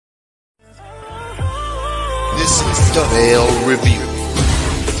The Mail Review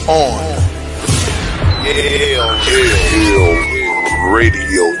on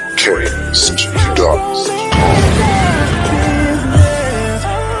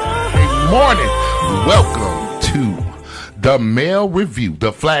Good morning. Welcome to The Mail Review,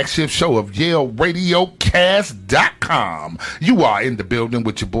 the flagship show of YaleRadioCast.com. You are in the building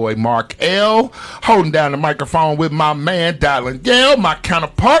with your boy Mark L, holding down the microphone with my man Dylan Yale, my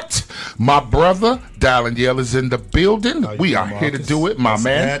counterpart, my brother Dylan Yale is in the building. We are here to do it, my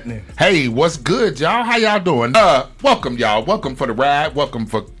man. Happening? Hey, what's good, y'all? How y'all doing? Welcome, y'all. Welcome for the ride. Welcome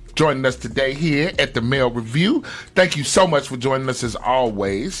for joining us today here at the Mail Review. Thank you so much for joining us as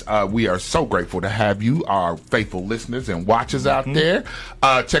always. We are so grateful to have you, our faithful listeners and watchers out there.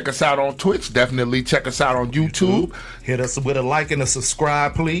 Check us out on Twitch. Definitely check us out on YouTube. Hit us with a like and a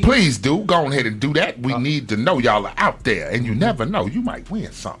subscribe, please. Please do. Go ahead and do that. We need to know y'all are out there, and you never know. You might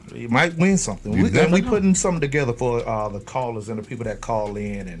win something. You might win something. You never We know. putting something together for the callers and the people that call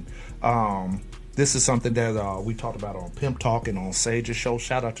in. And this is something that we talked about on Pimp Talk and on Sage's show.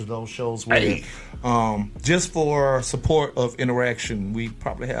 Shout out to those shows where, Hey. just for support of interaction, we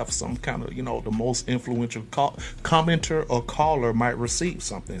probably have some kind of, the most influential commenter or caller might receive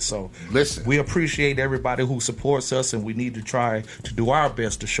something. So Listen. we appreciate everybody who supports us, and we need to try to do our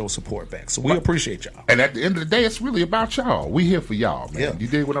best to show support back. So we appreciate y'all. And at the end of the day, it's really about y'all. We here for y'all, man. Yeah. You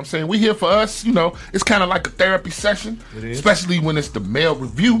dig what I'm saying? We here for us. It's kind of like a therapy session, It is. especially when it's the Mail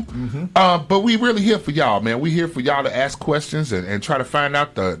Review. But we really here for y'all, man. We here for y'all to ask questions and try to find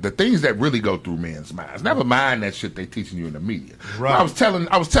out the things that really go through men's minds. Never mind that shit they teaching you in the media. Right. I was telling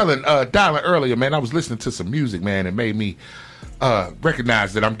Dylan earlier, man. I was listening to some music, man. It made me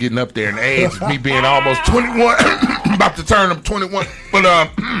recognize that I'm getting up there in age, me being almost 21, about to turn up 21. But I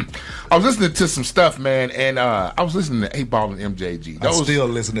was listening to some stuff, man, and I was listening to 8Ball and MJG. I still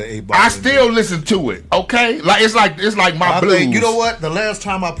listen to 8Ball. I still listen to it. Okay, it's like my blues. think, you know what? The last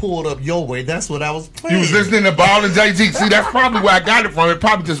time I pulled up Your Way, that's what I was playing. You was listening to Ball and JG. See, that's probably where I got it from. It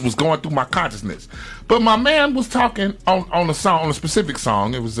probably just was going through my consciousness. But my man was talking on a song, on a specific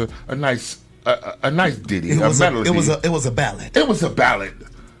song. It was a nice ditty, It was melody. it was a ballad. It was a ballad.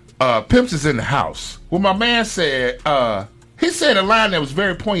 Pimps is in the house. Well, my man said, he said a line that was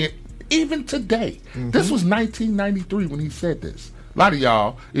very poignant even today. This was 1993 when he said this. A lot of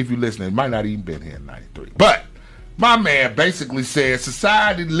y'all, if you're listening, might not even been here in 93. But my man basically said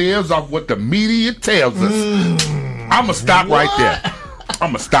society lives off what the media tells us. I'm going to stop right there.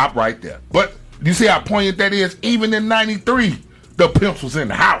 I'm going to stop right there. But you see how poignant that is? Even in 93, the Pimps was in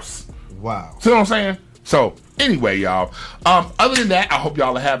the house. Wow. See what I'm saying? So, anyway, y'all. Other than that, I hope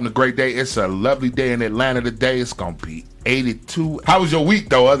y'all are having a great day. It's a lovely day in Atlanta today. It's going to be 82. How was your week,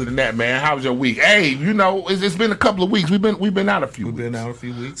 though, other than that, man? How was your week? Hey, it's been a couple of weeks. We've been out a few weeks. Been out a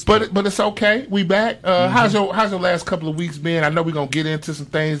few weeks. But it's okay. We back. How's your last couple of weeks been? I know we're going to get into some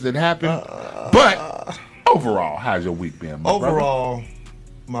things that happened. But overall, how's your week been, my brother? Overall,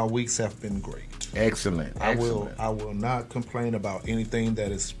 my weeks have been great. Excellent. I will not complain about anything that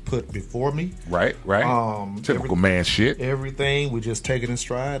is put before me. Right. Typical man shit. Everything, we just take it in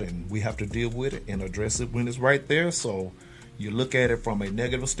stride, and we have to deal with it and address it when it's right there. So you look at it from a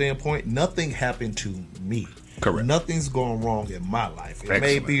negative standpoint. Nothing happened to me. Correct. Nothing's going wrong in my life. It may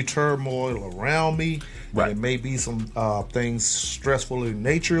Excellent. be turmoil around me. Right. It may be some things stressful in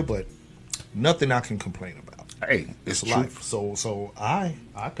nature, but nothing I can complain about. Hey, it's true. Life. So I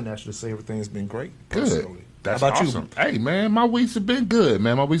can actually say everything's been great. Good. Personally. That's How about awesome. Hey, man, my weeks have been good,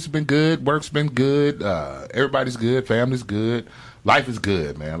 man. My weeks have been good. Work's been good. Everybody's good. Family's good. Life is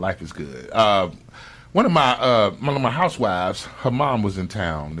good, man. Life is good. One of my housewives, her mom was in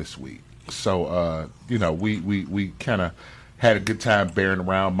town this week, so we kind of had a good time bearing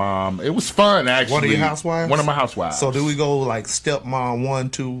around mom. It was fun, actually. One of your housewives? One of my housewives. So do we go like stepmom 1,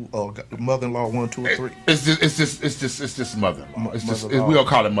 2, or mother-in-law 1, 2, or 3? It's just mother-in-law. It's just Mother-in-law. we don't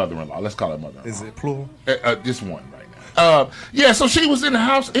call it mother-in-law. Let's call it mother-in-law. Is it plural? Just one right now. Yeah, so she was in the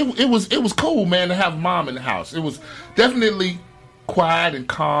house. It was cool, man, to have mom in the house. It was definitely quiet and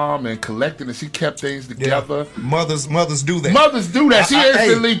calm and collected, and she kept things together. Mothers do that. Mothers do that. She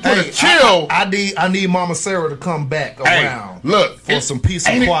instantly put a chill. I need Mama Sarah to come back around. Look, for some peace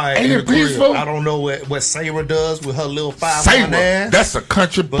and quiet ain't in it the crib. peaceful? I don't know what Sarah does with her little 5 Sarah, ass. that's a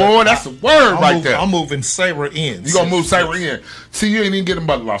country but boy. That's a word right there. I'm moving Sarah in. You gonna move Sarah in? See, you ain't even getting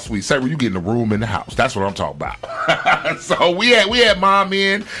mother-in-law suite. Sarah, you getting a room in the house. That's what I'm talking about. So we had mom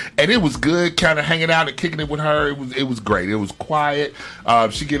in, and it was good, kind of hanging out and kicking it with her. It was great. It was quiet.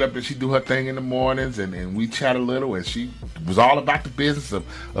 She get up and she do her thing in the mornings, and we chat a little, and she was all about the business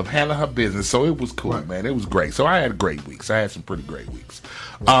of handling her business. So it was cool, man. It was great. So I had great weeks. I had some pretty great weeks.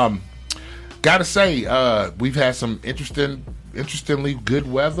 gotta say, we've had some interestingly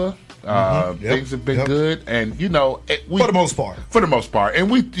good weather. Things have been good, and for the most part. For the most part,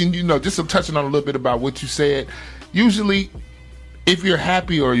 and just touching on a little bit about what you said. Usually, if you're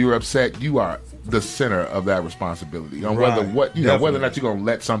happy or you're upset, you are the center of that responsibility on whether or not you're gonna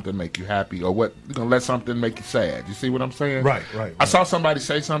let something make you happy or what you're gonna let something make you sad. You see what I'm saying? Right. I saw somebody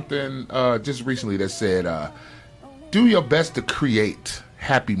say something just recently that said, "Do your best to create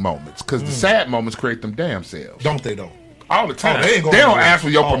happy moments, because the sad moments create them damn selves." Don't they though? All the time. They don't ask for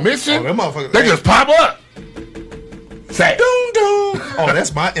your permission. them motherfuckers, they just pop up. Sad. Doom doom. Oh,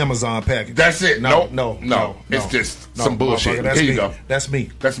 that's my Amazon package. That's it. No. It's just some bullshit. Here you go. That's me.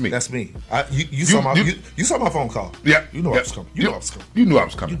 You saw my phone call. Yeah. You knew I was coming. You knew I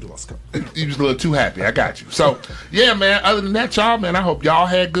was coming. You was a little too happy. I got you. So, yeah, man. Other than that, y'all, man, I hope y'all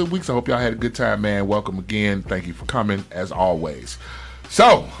had good weeks. I hope y'all had a good time, man. Welcome again. Thank you for coming, as always.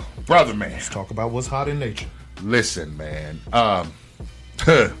 So, brother, man. Let's talk about what's hot in nature. Listen, man.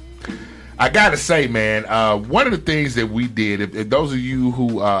 I gotta say, man, one of the things that we did, if those of you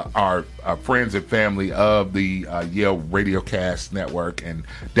who are friends and family of the Yale Radiocast Network and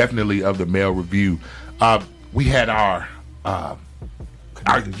definitely of the Mail Review, we had our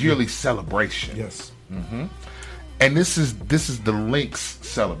yearly celebration. Yes. Mm-hmm. And this is the Lynx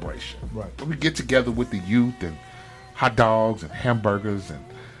celebration. Right. We get together with the youth and hot dogs and hamburgers and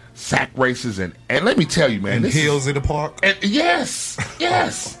sack races and let me tell you, man, and hills in the park. And yes.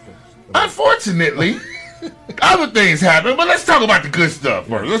 Unfortunately, other things happen, but let's talk about the good stuff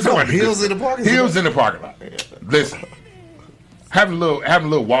first. Let's talk about the hills in the park. Hills in the parking lot. Listen, having a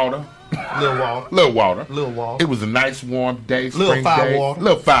little water. Little water. It was a nice warm day, spring day.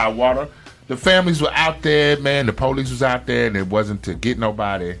 Little fire water. The families were out there, man. The police was out there, and it wasn't to get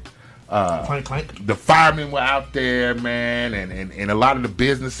nobody. Clank, clank. The firemen were out there, man, and a lot of the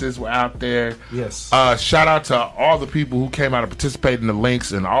businesses were out there. Yes. Shout out to all the people who came out and participated in the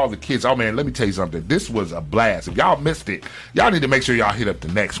Lynx and all the kids. Oh, man, let me tell you something. This was a blast. If y'all missed it, y'all need to make sure y'all hit up the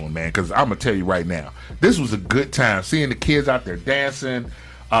next one, man, because I'm going to tell you right now, this was a good time. Seeing the kids out there dancing,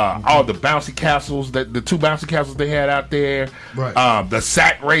 all the bouncy castles, the 2 bouncy castles they had out there. Right. The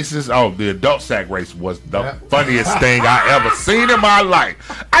sack races. Oh, the adult sack race was the funniest thing I ever seen in my life.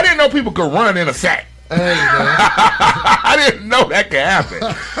 I didn't know people could run in a sack. Hey, man. I didn't know that could happen.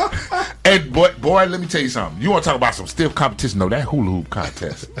 And boy, let me tell you something. You want to talk about some stiff competition? No, that hula hoop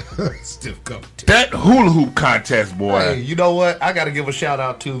contest. Stiff competition. That hula hoop contest, boy. Hey, you know what? I got to give a shout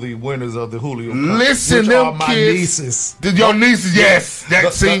out to the winners of the hula hoop contest. Listen, which them are my kids, nieces. Your nieces, yes. The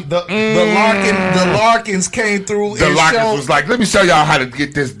Larkins came through. The Larkins was like, let me show y'all how to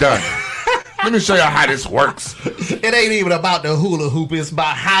get this done. Let me show y'all how this works. It ain't even about the hula hoop. It's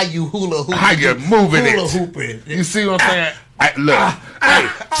about how you hula hoop. How you moving hula it. hooping. You see what I'm saying?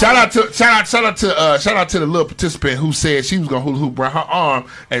 Shout out to the little participant who said she was gonna hula hoop around her arm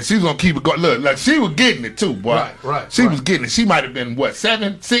and she was gonna keep it going. Look, she was getting it too, boy. Right. She was getting it. She might have been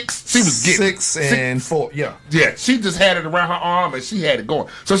 7, 6. She was getting 6 and 4. Yeah. Yeah. She just had it around her arm and she had it going.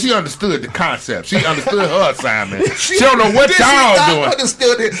 So she understood the concept. She understood her assignment. She don't know what y'all doing.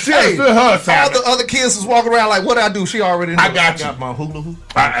 Understood it. She understood her assignment. All the other kids was walking around like, what I do? She already knew. I got my hula hoop.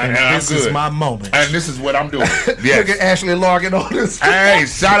 And this is my moment. And this is what I'm doing. Yes. Look at Ashley Larkin on this. Hey,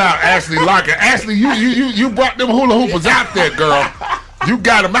 shout out Ashley Larkin. Ashley, you brought them hula hoopers out there, girl. You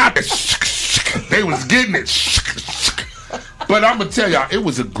got them out there. They was getting it. But I'm gonna tell y'all, it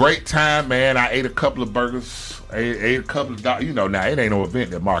was a great time, man. I ate a couple of burgers. Ate a couple of dollars. Now it ain't no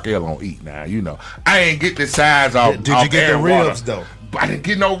event that Mark L don't eat. Now I ain't get the size off. Did you get the ribs though? I didn't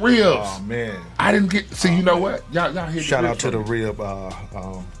get no ribs. Oh man, I didn't get. See, you know what? Y'all hit. Shout out to the rib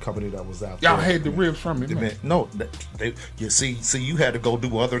company that was out y'all there. Y'all had the ribs from me. Man. No, you see, you had to go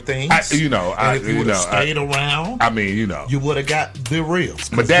do other things. If you would have stayed around, you would have got the ribs.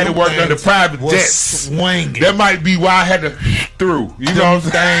 My daddy worked under private jets. Swinging. That might be why I had to through. You know what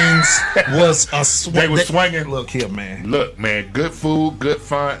I'm saying? Things was a swing. They were swinging. Look here, man. Look, man. Good food, good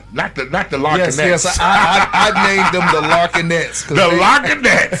fun. Not the Larkinettes. Yes, I named them the Larkinettes. The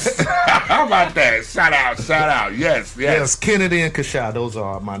Larkinettes. How about that? Shout out. Yes. Kennedy and Kasha, those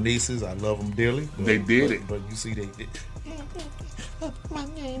are my nieces. I love them dearly. They did it. But you see, they did. My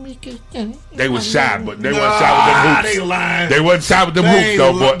name is Kasha. They was shy, but they wasn't shy with them hoops. They lying. They wasn't shy with them hoops,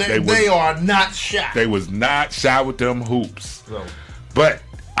 though, boy. They are not shy. They was not shy with them hoops. So. But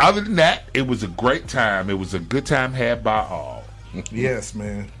other than that, it was a great time. It was a good time had by all. Yes,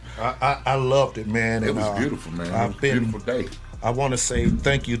 man. I loved it, man. It was beautiful, man. It was a beautiful day. I want to say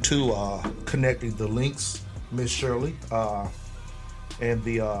thank you to Connecting the Links, Miss Shirley, and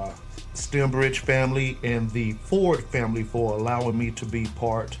the Stembridge family and the Ford family for allowing me to be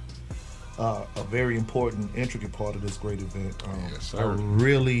part a very important, intricate part of this great event. Yes, I sir.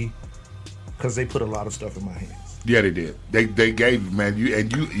 really, because they put a lot of stuff in my hands. Yeah, they did. They gave you, man. You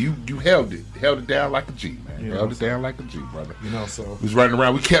held it down like a G, man. Yeah, held it down like a G, brother. So We was running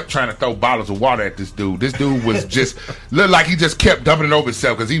around. We kept trying to throw bottles of water at this dude. This dude was just looked like he just kept dumping it over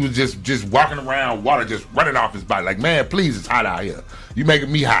himself because he was just walking around, water just running off his body. Like, man, please, it's hot out here. You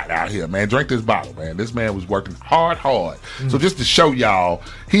making me hot out here, man. Drink this bottle, man. This man was working hard. So just to show y'all,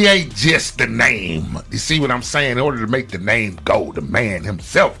 he ain't just the name. You see what I'm saying? In order to make the name go, the man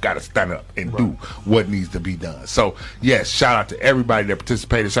himself got to stand up and do what needs to be done. So, yes, shout out to everybody that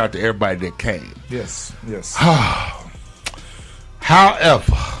participated. Shout out to everybody that came. yes.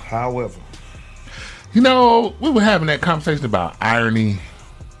 However, you know, we were having that conversation about irony.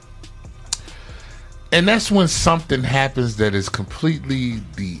 And that's when something happens that is completely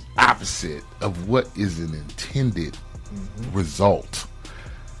the opposite of what is an intended result.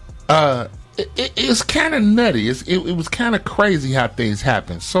 It's kind of nutty. It was kind of crazy how things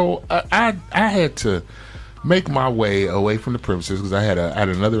happen. So I had to make my way away from the premises because I had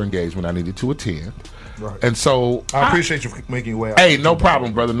another engagement I needed to attend. Right. And so I appreciate you making your way out. Hey, no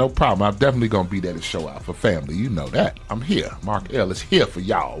problem, brother. No problem. I'm definitely going to be there to show out for family. You know that. I'm here. Mark L is here for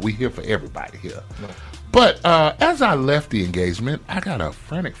y'all. We here for everybody here. No. But as I left the engagement, I got a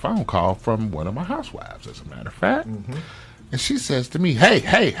frantic phone call from one of my housewives, as a matter of fact. And she says to me,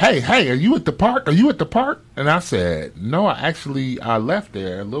 hey, are you at the park? Are you at the park? And I said, no, I left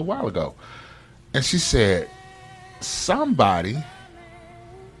there a little while ago. And she said, somebody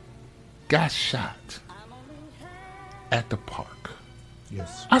got shot at the park.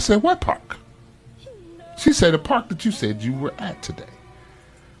 Yes. I said, what park? She said, the park that you said you were at today.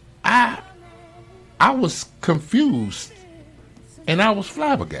 I was confused and I was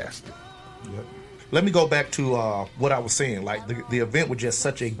flabbergasted. Yep. Let me go back to what I was saying. Like the event was just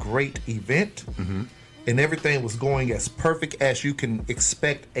such a great event, and everything was going as perfect as you can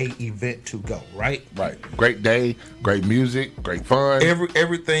expect a event to go. Right. Great day, great music, great fun.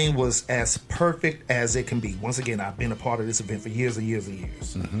 Everything was as perfect as it can be. Once again, I've been a part of this event for years and years and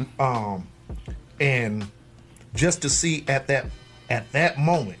years. And just to see at that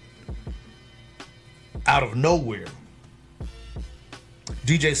moment, out of nowhere,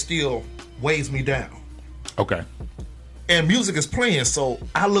 DJ Steele waves me down. Okay. And music is playing, so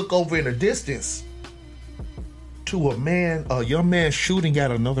I look over in the distance to a young man shooting at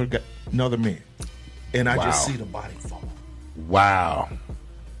another man, and I just see the body fall. Wow,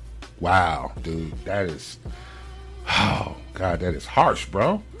 dude, that is, oh God, that is harsh,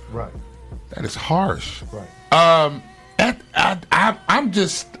 bro. Right. That is harsh. Right. I'm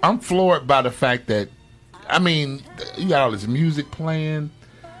floored by the fact that, I mean, you got all this music playing.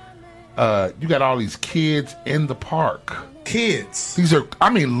 You got all these kids in the park. Kids. These are,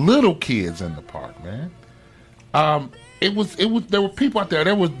 little kids in the park, man. There were people out there.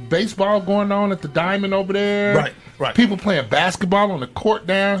 There was baseball going on at the Diamond over there. Right. People playing basketball on the court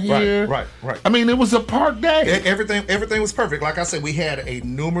down here. Right. I mean, it was a park day. Everything was perfect. Like I said, we had a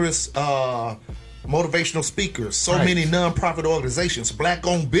numerous motivational speakers, so many nonprofit organizations,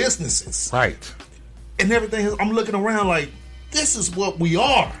 black-owned businesses. Right. And everything, I'm looking around like, this is what we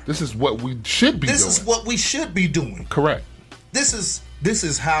are. This is what we should be doing. This is what we should be doing. Correct. This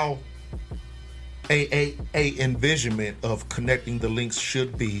is how a envisionment of Connecting the Links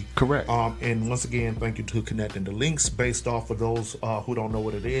should be. Correct. And once again, thank you to Connecting the Links, based off of those who don't know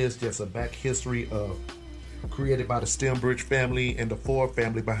what it is, just a back history of created by the Stembridge family and the Ford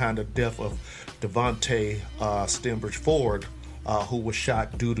family behind the death of Devontae Stembridge Ford, who was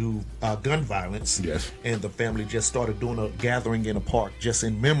shot due to gun violence. Yes. And the family just started doing a gathering in a park just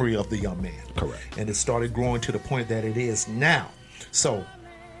in memory of the young man. Correct. And it started growing to the point that it is now. So,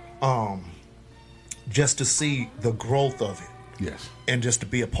 just to see the growth of it. Yes. And just to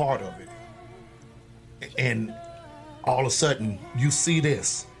be a part of it. And all of a sudden, you see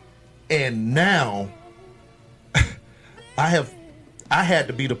this. And now, I had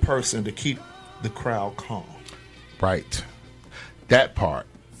to be the person to keep the crowd calm. Right. That part.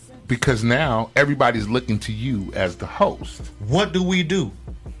 Because now everybody's looking to you as the host. What do we do?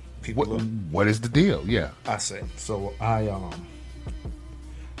 What is the deal? Yeah. I say. So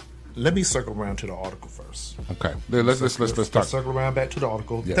let me circle around to the article first. Okay. Let's talk. Circle around back to the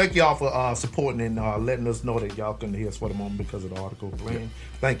article. Yeah. Thank y'all for supporting and letting us know that y'all couldn't hear us for the moment because of the article playing.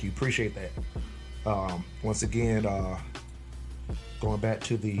 Yeah. Thank you. Appreciate that. Once again, going back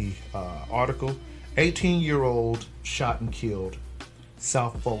to the article, 18-year-old shot and killed,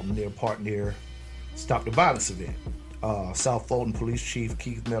 South Fulton near stopped a violence event. South Fulton Police Chief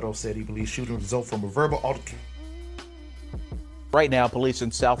Keith Meadows said he believes shooting result from a verbal altercation Right now, police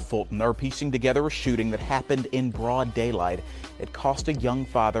in South Fulton are piecing together a shooting that happened in broad daylight. It cost a young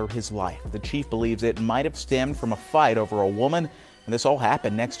father his life. The chief believes it might have stemmed from a fight over a woman, and this all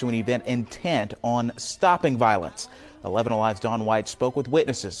happened next to an event intent on stopping violence. 11 Alive's Don White spoke with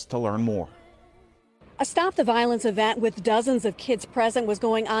witnesses to learn more. A Stop the Violence event with dozens of kids present was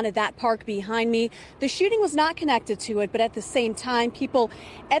going on at that park behind me. The shooting was not connected to it, but at the same time, people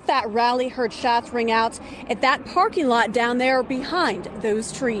at that rally heard shots ring out at that parking lot down there behind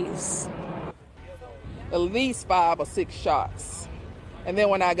those trees. At least 5 or 6 shots. And then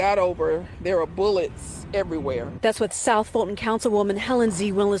when I got over, there were bullets everywhere. That's what South Fulton Councilwoman Helen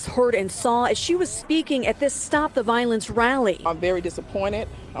Z. Willis heard and saw as she was speaking at this Stop the Violence rally. I'm very disappointed.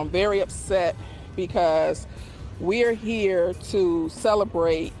 I'm very upset, because we're here to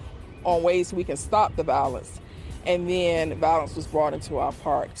celebrate on ways we can stop the violence. And then violence was brought into our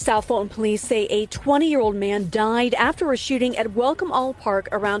park. South Fulton police say a 20-year-old man died after a shooting at Welcome All Park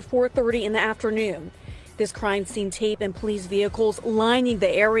around 4:30 in the afternoon. This crime scene tape and police vehicles lining the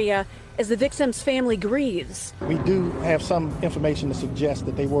area as the victim's family grieves. We do have some information to suggest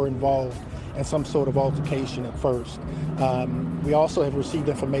that they were involved in some sort of altercation at first. We also have received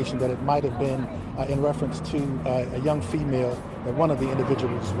information that it might have been in reference to a young female that one of the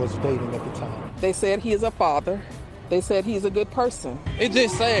individuals was dating at the time. They said he is a father. They said he's a good person. It's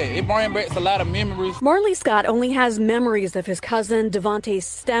just sad. It brings back a lot of memories. Marley Scott only has memories of his cousin, Devontae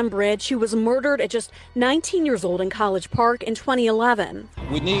Stembridge, who was murdered at just 19 years old in College Park in 2011.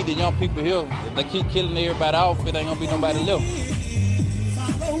 We need the young people here. If they keep killing everybody off, it ain't gonna be nobody left.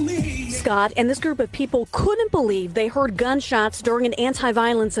 Scott and this group of people couldn't believe they heard gunshots during an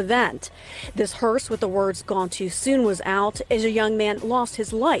anti-violence event. This hearse with the words "gone too soon" was out as a young man lost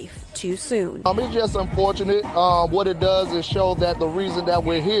his life too soon. It's just unfortunate. What it does is show that the reason that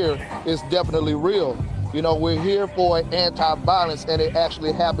we're here is definitely real. You know, we're here for anti-violence, and it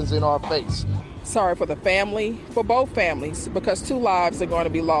actually happens in our face. Sorry for the family, for both families, because 2 lives are going to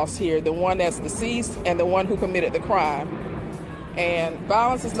be lost here, the one that's deceased and the one who committed the crime. And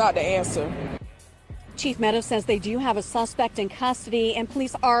violence is not the answer. Chief Meadows says they do have a suspect in custody and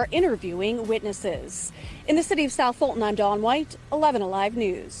police are interviewing witnesses. In the city of South Fulton, I'm Dawn White, 11 Alive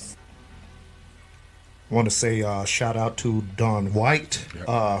News. I want to say shout out to Dawn White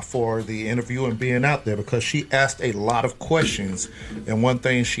for the interview and being out there, because she asked a lot of questions. And one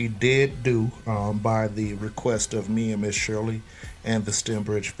thing she did do by the request of me and Miss Shirley and the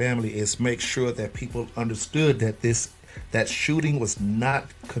Stembridge family is make sure that people understood that that shooting was not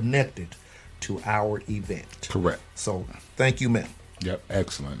connected to our event. Correct. So thank you, ma'am. Yep,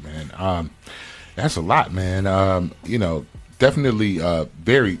 excellent, man. That's a lot, man. You know, definitely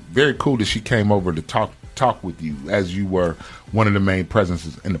very, very cool that she came over to talk with you as you were one of the main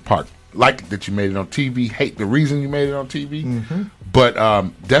presences in the park. Like that you made it on TV. Hate the reason you made it on TV, but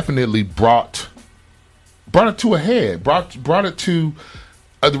definitely brought it to a head. Brought it to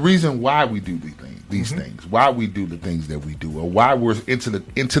the reason why we do these things, why we do the things that we do, or why we're into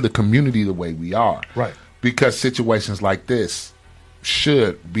the community the way we are. Right. Because situations like this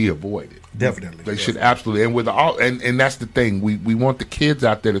should be avoided. Definitely. They should absolutely. And with and that's the thing. We want the kids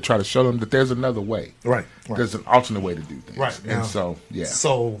out there to try to show them that there's another way. Right. There's an alternate way to do things. Right. And so, yeah.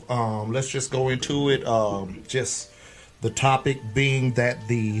 So let's just go into it. Just the topic being that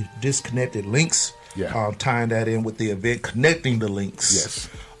the disconnected links. Yeah. Tying that in with the event, connecting the links. Yes.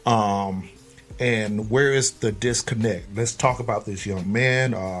 And where is the disconnect? Let's talk about this young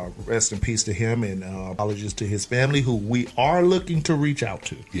man. Rest in peace to him, and apologies to his family, who we are looking to reach out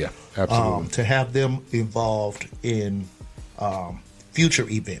to. Yeah, absolutely. To have them involved in future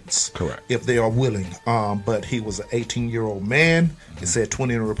events. Correct. If they are willing. But he was an 18-year-old man. It said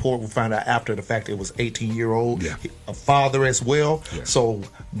 20 in the report. We found out after the fact it was 18-year-old. Yeah. A father as well. Yeah. So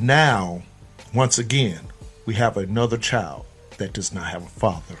now, once again, we have another child that does not have a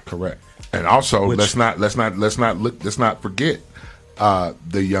father. Correct. And also, let's not forget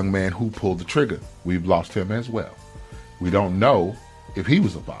the young man who pulled the trigger. We've lost him as well. We don't know if he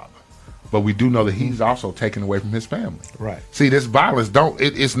was a father, but we do know that he's also taken away from his family. Right. See, this violence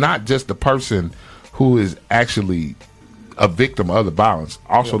it's not just the person who is actually a victim of the violence,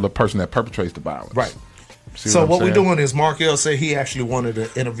 also the person that perpetrates the violence. Right. See so what we're doing is Markel said he actually wanted to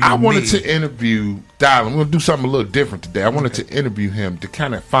interview I wanted to interview Dylan. I'm going to do something a little different today. I wanted to interview him to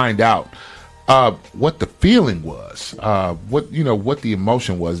kind of find out what the feeling was, what the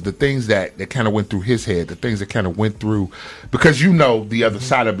emotion was, the things that kind of went through his head, the things that kind of went through, because you know the other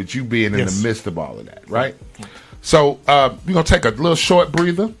side of it, you being in the midst of all of that, right? So we're going to take a little short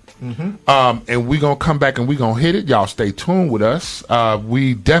breather. And we're going to come back and we're going to hit it. Y'all stay tuned with us.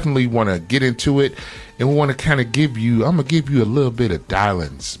 We definitely want to get into it And we want to kind of I'm going to give you a little bit of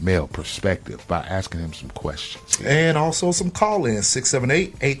Dylan's male perspective by asking him some questions. And also some call-ins,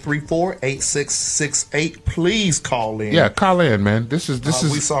 678-834-8668. Please call in. Yeah, call in, man. This is.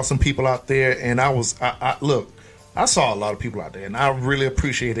 We saw some people out there, and I saw a lot of people out there, and I really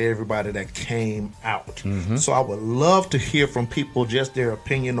appreciate everybody that came out. Mm-hmm. So I would love to hear from people, just their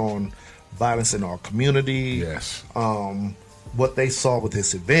opinion on violence in our community. Yes. What they saw with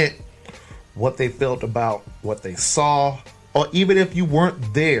this event, what they felt about what they saw, or even if you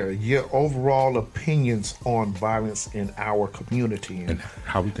weren't there, your overall opinions on violence in our community and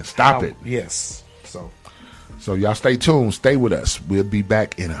how we can stop it. Yes. So y'all stay tuned. Stay with us. We'll be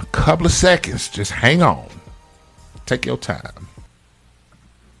back in a couple of seconds. Just hang on. Take your time.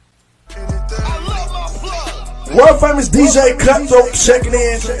 World famous DJ Cutthroat checking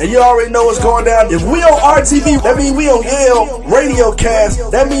in, and you already know what's going down. If we on RTV, that means we on Yale Radio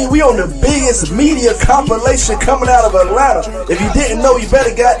Cast. That means we on the biggest media compilation coming out of Atlanta. If you didn't know, you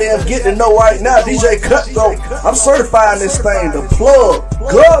better goddamn get to know right now. DJ Cutthroat, I'm certifying this thing. The plug,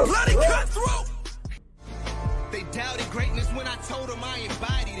 go.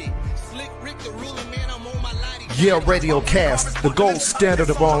 Yeah, Radio Cast, the gold standard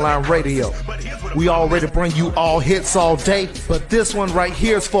of online radio. We already bring you all hits all day, but this one right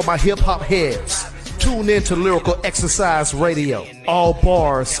here is for my hip-hop heads. Tune in to Lyrical Exercise Radio. All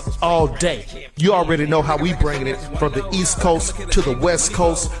bars, all day. You already know how we bring it from the East Coast to the West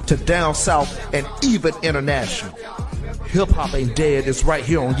Coast to down south and even international. Hip-hop ain't dead. It's right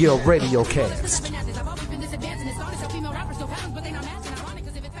here on Yale Radio Cast.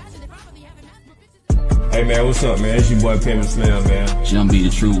 Hey man, what's up, man? It's your boy Pimp Slim, man. Jim B the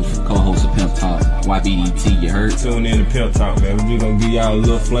Truth, co-host of Pimp Talk, YBDT, you heard? Tune in to Pimp Talk, man. We just gonna give y'all a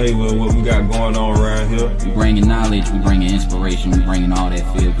little flavor of what we got going on around here. We bringing knowledge, we bringing inspiration, we bringing all that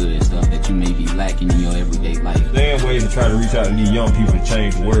feel-good stuff that you may be lacking in your everyday life. There are ways to try to reach out to these young people to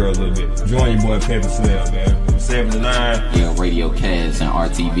change the world a little bit. Join your boy Pimp Slim, man. From 7 to 9. Yeah, Radio Cast and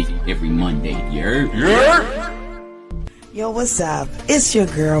RTV every Monday, you heard? You heard? Yo, what's up? It's your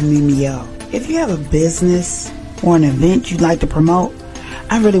girl, Mimio. If you have a business or an event you'd like to promote,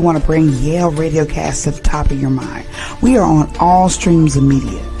 I really want to bring Yale RadioCast to the top of your mind. We are on all streams of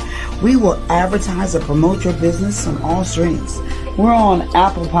media. We will advertise or promote your business on all streams. We're on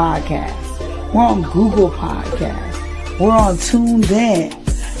Apple Podcasts. We're on Google Podcasts. We're on TuneIn.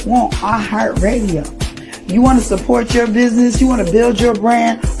 We're on iHeartRadio. You want to support your business? You want to build your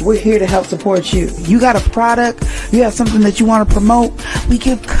brand? We're here to help support you. You got a product? You have something that you want to promote? We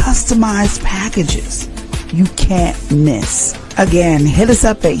give customized packages you can't miss. Again, hit us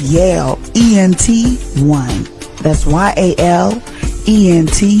up at Yale ENT1. That's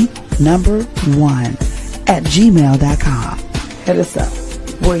YALENT1 at gmail.com. Hit us up.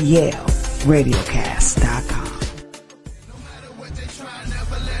 We're Yale RadioCast.com.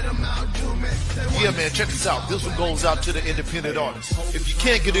 Yeah, man, check this out. This one goes out to the independent artists. If you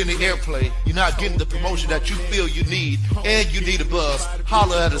can't get any airplay, you're not getting the promotion that you feel you need, and you need a buzz,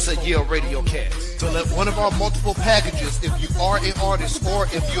 holler at us at Yale Radio Cast. Select one of our multiple packages if you are an artist or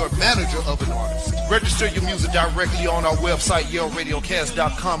if you're a manager of an artist. Register your music directly on our website,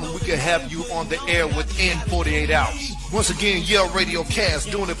 YaleRadioCast.com, and we can have you on the air within 48 hours. Once again, Yale Radio Cast,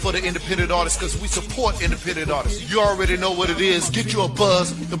 doing it for the independent artists because we support independent artists. You already know what it is. Get you a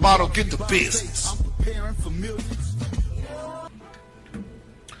buzz, the motto, get the business.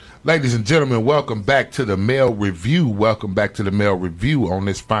 Ladies and gentlemen, welcome back to the Mail Review. Welcome back to the Mail Review on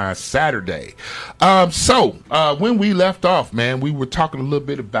this fine Saturday. When we left off, man, we were talking a little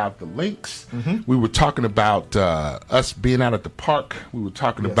bit about the links. Mm-hmm. We were talking about us being out at the park. We were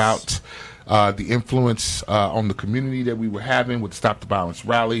talking about the influence on the community that we were having with the Stop the Violence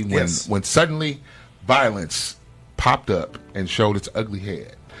rally when suddenly violence popped up and showed its ugly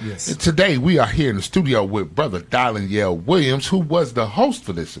head. Yes. And today we are here in the studio with Brother Dylan Yale Williams, who was the host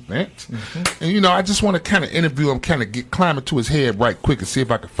for this event. Mm-hmm. And, I just want to kind of interview him, kind of climb into his head right quick and see if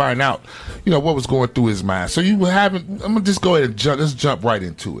I can find out, what was going through his mind. So I'm going to just go ahead and let's jump right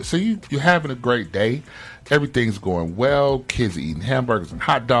into it. So you're having a great day. Everything's going well. Kids are eating hamburgers and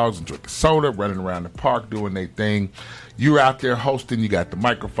hot dogs and drinking soda, running around the park doing their thing. You're out there hosting. You got the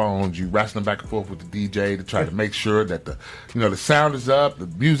microphones. You wrestling back and forth with the DJ to try to make sure that the sound is up, the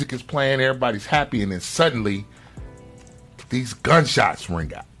music is playing, everybody's happy, and then suddenly these gunshots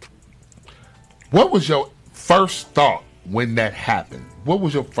ring out. What was your first thought when that happened? What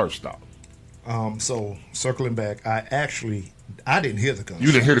was your first thought? So circling back, I didn't hear the gunshots.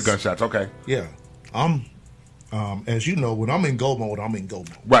 You didn't hear the gunshots, okay? Yeah, I'm As you know, when I'm in go mode, I'm in go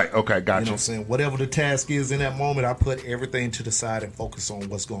mode. Right. Okay. Gotcha. You know what I'm saying? Whatever the task is in that moment, I put everything to the side and focus on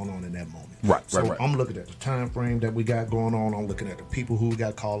what's going on in that moment. Right. So Right. I'm looking at the time frame that we got going on. I'm looking at the people who we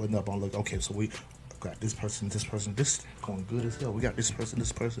got calling up. I'm looking, okay, so we got this person, this going good as hell. We got this person,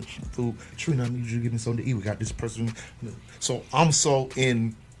 food. Trina, I need you to give me something to eat. We got this person. So I'm so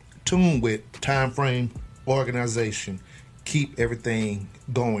in tune with time frame, organization, keep everything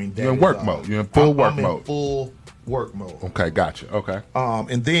going. You're in work mode. You're in full work mode. I'm in full work mode. Okay, gotcha. Okay.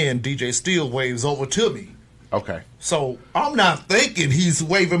 And then DJ Steele waves over to me. Okay. So I'm not thinking he's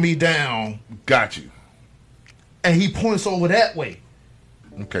waving me down. Got you. And he points over that way.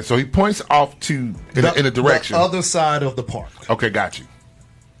 Okay, so he points off to in a direction. The other side of the park. Okay, got you.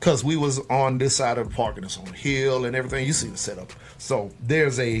 Because we was on this side of the park and it's on the hill and everything. You see the setup. So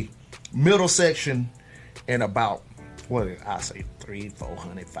there's a middle section and about, what I say, 300,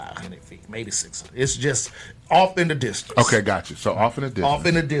 400, 500 feet, maybe 600. It's just off in the distance. Okay, got you. So off in the distance. Off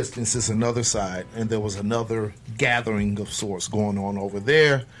in the distance is another side, and there was another gathering of sorts going on over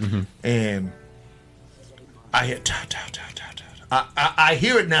there, and I hear I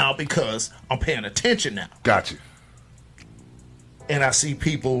hear it now because I'm paying attention now. Got you. And I see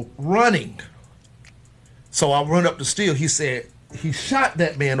people running. So I run up to Steele. He said he shot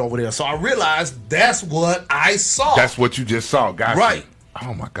that man over there. So I realized that's what I saw. That's what you just saw. Got you. Right.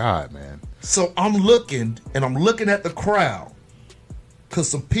 Oh my God, man. So I'm looking at the crowd because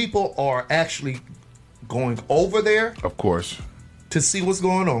some people are actually going over there. Of course. To see what's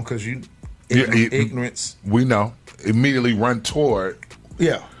going on because ignorance. We know. Immediately run toward.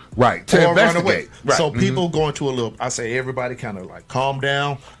 Yeah. Right. To investigate. Run away. Right. So people going to a little, I say everybody kind of like calm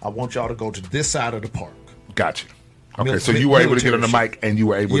down. I want y'all to go to this side of the park. Got you. Okay, so you were able to get on the mic and you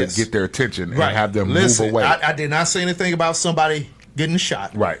were able to get their attention and have them move away. I did not say anything about somebody getting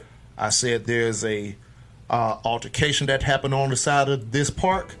shot. Right. I said there's a altercation that happened on the side of this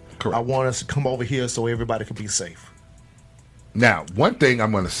park. Correct. I want us to come over here so everybody can be safe. Now, one thing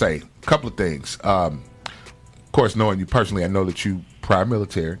I'm going to say, a couple of things. Of course, knowing you personally, I know that you prior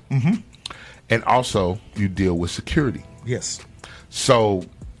military, and also you deal with security. Yes. So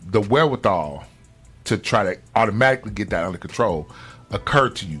the wherewithal to try to automatically get that under control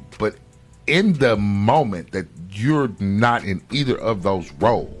occurred to you, but in the moment that you're not in either of those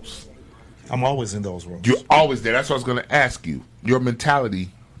roles, I'm always in those roles. You're always there. That's what I was going to ask you. Your mentality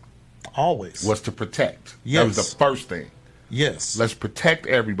always was to protect. Yes. That was the first thing. Yes. Let's protect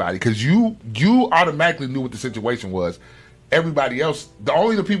everybody because you automatically knew what the situation was. Everybody else,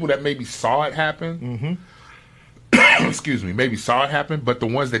 only the people that maybe saw it happen, excuse me, maybe saw it happen, but the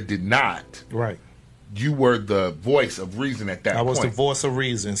ones that did not, right? You were the voice of reason at that point. I was the voice of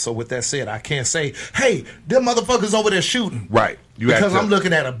reason. So with that said, I can't say, hey, them motherfuckers over there shooting. Right. Because I'm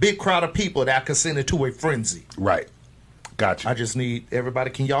looking at a big crowd of people that I can send it to a frenzy. Right. Gotcha. I just need everybody.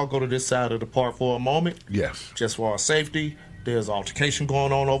 Can y'all go to this side of the park for a moment? Yes. Just for our safety. There's altercation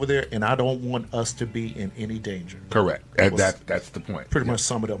going on over there, and I don't want us to be in any danger. Correct. And that's the point. Pretty much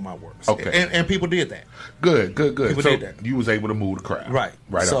summed up my words. Okay. And people did that. Good. People so did that. You was able to move the crowd. Right.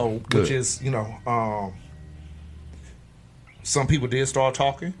 Right. So, which is, some people did start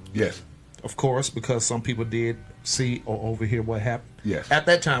talking. Yes. Of course, because some people did see or overhear what happened. Yes. At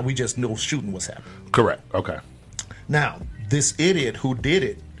that time, we just knew shooting was happening. Correct. Okay. Now, this idiot who did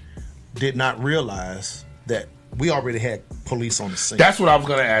it did not realize that we already had police on the scene. That's what I was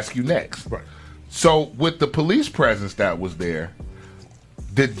going to ask you next. Right. So, with the police presence that was there,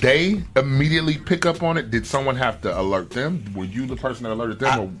 did they immediately pick up on it? Did someone have to alert them? Were you the person that alerted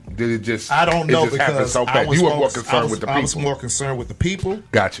them, or did it just? I don't know, it just happened so fast? You were more concerned with the people. I was more concerned with the people.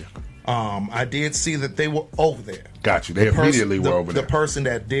 Gotcha. I did see that they were over there. Got you. They immediately were over there. The person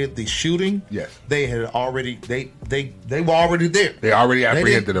that did the shooting, yes, they had already they were already there. They already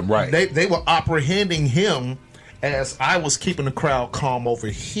apprehended him, right? They were apprehending him as I was keeping the crowd calm over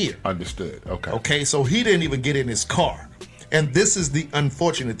here. Understood. Okay. Okay, so he didn't even get in his car. And this is the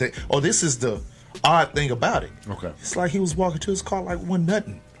unfortunate thing, or this is the odd thing about it. Okay. It's like he was walking to his car like one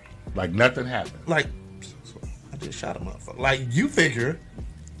nothing. Like nothing happened. Like, I just shot a motherfucker. Like, you figure,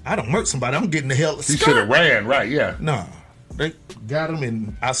 I don't murder somebody, I'm getting the hell. He should have ran, right, yeah. No. They got him,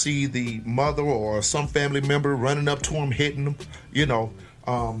 and I see the mother or some family member running up to him, hitting him.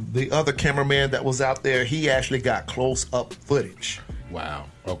 The other cameraman that was out there, he actually got close-up footage. Wow.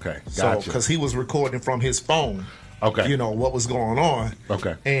 Okay. Gotcha. So, because he was recording from his phone. Okay. What was going on.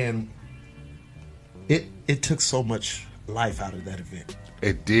 Okay. And it took so much life out of that event.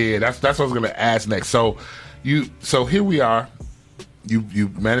 It did. That's what I was going to ask next. So here we are. You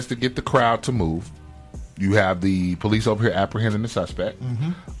managed to get the crowd to move. You have the police over here apprehending the suspect.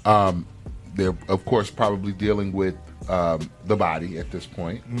 They're of course probably dealing with the body at this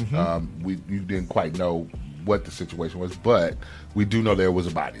point. You didn't quite know what the situation was, but we do know there was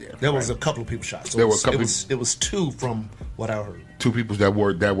a body there. There was a couple of people shot. So There were a couple it was two from what I heard. 2 people that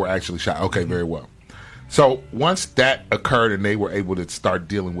were actually shot. Okay, very well. So once that occurred and they were able to start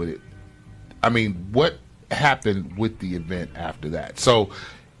dealing with it, I mean, what happened with the event after that? So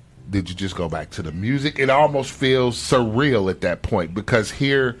did you just go back to the music? It almost feels surreal at that point because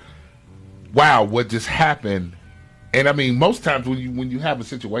here, wow, what just happened? And I mean, most times when you have a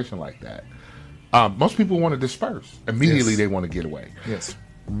situation like that, most people want to disperse immediately. Yes. They want to get away. Yes.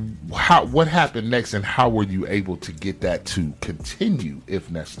 What happened next, and how were you able to get that to continue if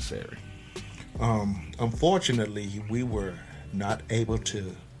necessary? Unfortunately, we were not able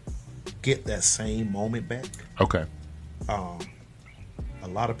to get that same moment back. Okay. A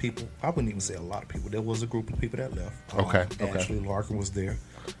lot of people, I wouldn't even say a lot of people, there was a group of people that left. Okay. Ashley Larkin was there.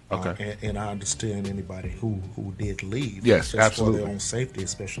 Okay. And I understand anybody who did leave. Yes, just absolutely. for their own safety,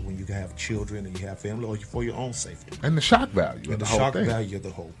 especially when you have children and you have family, or for your own safety. And the shock value And of the the whole shock thing. value of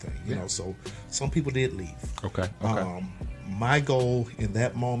the whole thing. You know, so some people did leave. Okay. My goal in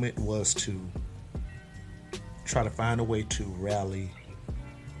that moment was to try to find a way to rally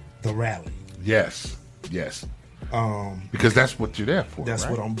the rally. Yes. Because that's what you're there for. That's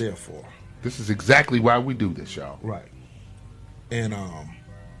right? what I'm there for. This is exactly why we do this, y'all. Right. And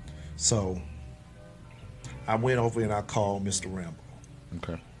so I went over and I called Mr. Rambo.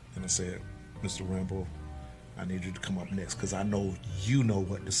 Okay. And I said, Mr. Rambo, I need you to come up next because I know you know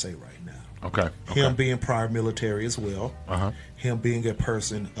what to say right now. Okay. Him being prior military as well. Uh-huh. Him being a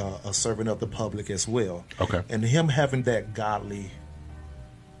person, a servant of the public as well. Okay. And him having that godly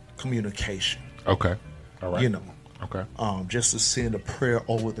communication. Okay. All right. You know. Okay. Just to send a prayer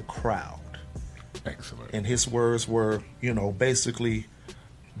over the crowd. Excellent. And his words were, you know, basically,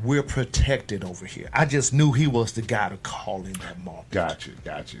 we're protected over here. I just knew he was the guy to call in that moment. Got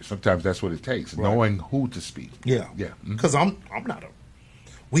you. Sometimes that's what it takes, Right. knowing who to speak. Yeah. Yeah. Mhm. Because I'm not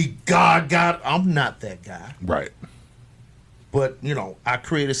I'm not that guy. Right. But, you know, I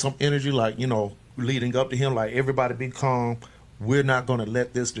created some energy, like, you know, leading up to him, like, everybody be calm. We're not going to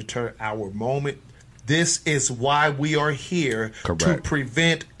let this deter our moment. This is why we are here to Correct.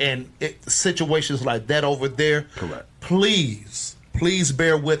 prevent situations like that over there. Correct. Please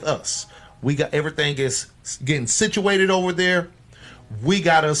bear with us. We got everything is getting situated over there. We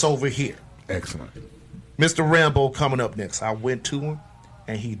got us over here. Excellent. Mr. Rambo coming up next. I went to him,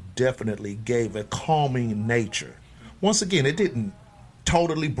 and he definitely gave a calming nature. Once again, it didn't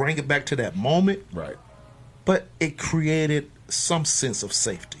totally bring it back to that moment, Right. but it created some sense of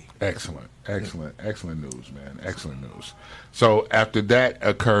safety. Excellent news, man. Excellent news. So after that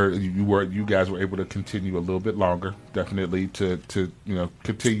occurred, you guys were able to continue a little bit longer, definitely to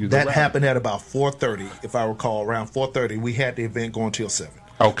continue. That happened at about 4:30, if I recall. Around 4:30, we had the event going till 7.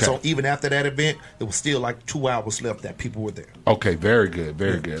 Okay. So even after that event, there was still like 2 hours left that people were there. Okay, very good,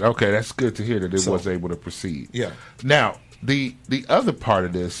 very good. Okay, that's good to hear that it was able to proceed. Yeah. Now the other part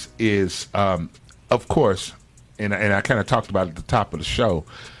of this is, of course, and I kind of talked about it at the top of the show.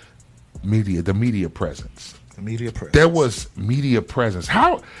 The media presence. The media presence. There was media presence.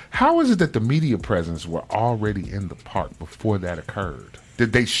 How is it that the media presence were already in the park before that occurred?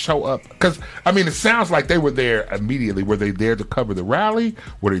 Did they show up? Because, I mean, it sounds like they were there immediately. Were they there to cover the rally?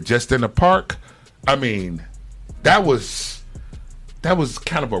 Were they just in the park? I mean, that was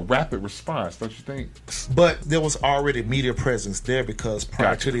kind of a rapid response, don't you think? But there was already media presence there because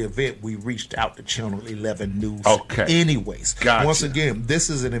prior to the event, we reached out to Channel 11 News. Okay. Anyways, Gotcha. Once again, this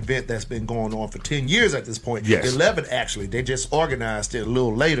is an event that's been going on for 10 years at this point. Yes. 11, actually. They just organized it a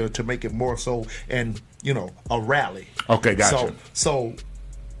little later to make it more so and, you know, a rally. Okay, gotcha. So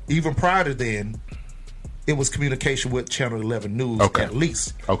even prior to then, it was communication with Channel 11 News at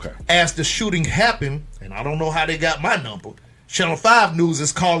least. Okay. As the shooting happened, and I don't know how they got my number, Channel 5 News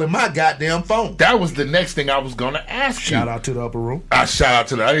is calling my goddamn phone. That was the next thing I was going to ask you. Shout out to the upper room. Shout out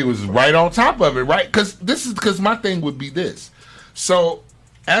to that. He was right on top of it, right? Because my thing would be this. So,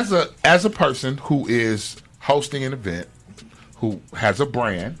 as a person who is hosting an event, who has a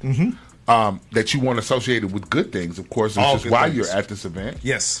brand that you want associated with good things, of course, which is why you're at this event.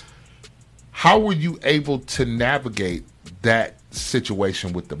 Yes. How were you able to navigate that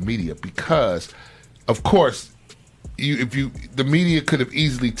situation with the media? Because, of course, the media could have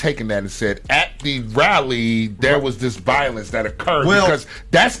easily taken that and said, at the rally, there was this violence that occurred, because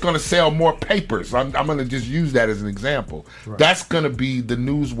that's going to sell more papers. I'm going to just use that as an example. Right. That's going to be the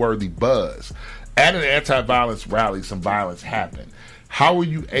newsworthy buzz. At an anti-violence rally, some violence happened. How were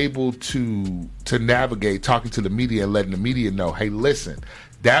you able to navigate talking to the media and letting the media know, hey, listen,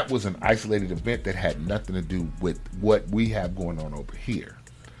 that was an isolated event that had nothing to do with what we have going on over here.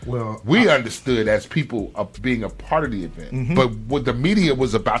 Well, we understood as people of being a part of the event, but what the media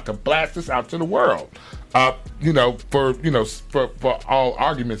was about to blast this out to the world, for all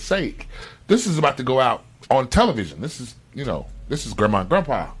argument's sake, this is about to go out on television. This is grandma and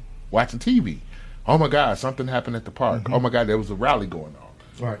grandpa watching TV. Oh my God, something happened at the park. Oh my God, there was a rally going on.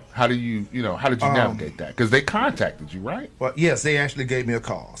 Right. How did you navigate that? Because they contacted you, right? Well, yes, they actually gave me a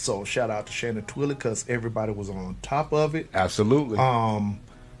call. So shout out to Shannon Twillie because everybody was on top of it. Absolutely.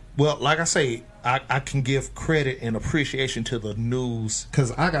 Well, like I say, I can give credit and appreciation to the news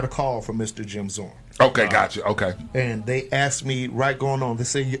because I got a call from Mr. Jim Zorn. Okay, gotcha. Okay. And they asked me right going on. They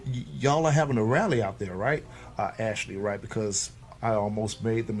say, y'all are having a rally out there, right? Ashley, right? Because I almost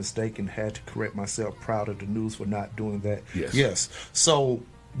made the mistake and had to correct myself. Proud of the news for not doing that. Yes. So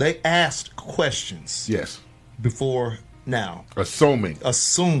they asked questions. Yes. Before now. Assuming.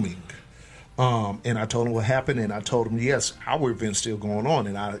 And I told him what happened, and I told him, yes, our event's still going on.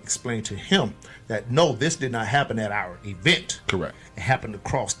 And I explained to him that, no, this did not happen at our event. Correct. It happened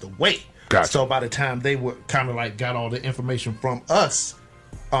across the way. Gotcha. So by the time they were kind of like got all the information from us,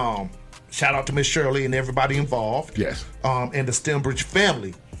 shout out to Miss Shirley and everybody involved. Yes. And the Stembridge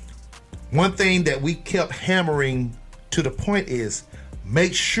family. One thing that we kept hammering to the point is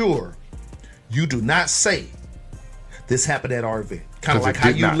make sure you do not say this happened at our event. Kind of like how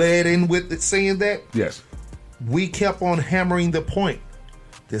you led in with it saying that. Yes. We kept on hammering the point.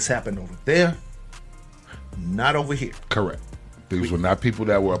 This happened over there, not over here. Correct. These were not people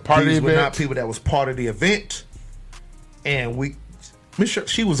that were a part of the event. These were not people that was part of the event. And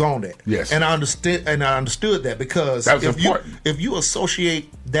she was on that. Yes. And I understood that because that was important. If you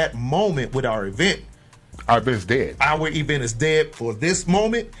associate that moment with our event, our event's dead. Our event is dead for this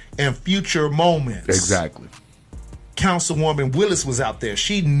moment and future moments. Exactly. Councilwoman Willis was out there.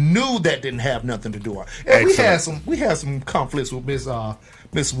 She knew that didn't have nothing to do with her. And we had some conflicts with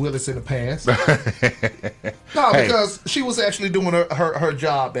Miss Willis in the past. Because she was actually doing her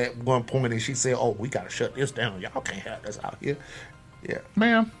job at one point, and she said, "Oh, we gotta shut this down. Y'all can't have this out here." Yeah,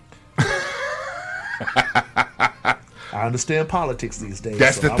 ma'am. I understand politics these days.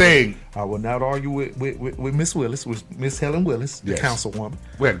 That's the thing. I will not argue with Miss Willis, with Miss Helen Willis, the councilwoman.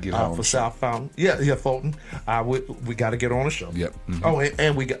 We had to get on for South Fountain. Yeah, Fulton. We got to get on the show. Yep. Mm-hmm. Oh,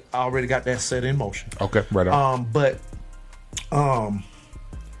 and we already got that set in motion. Okay, right on. But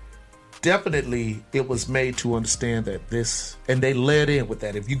definitely it was made to understand that this, and they led in with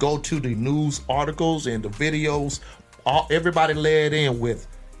that. If you go to the news articles and the videos, everybody led in with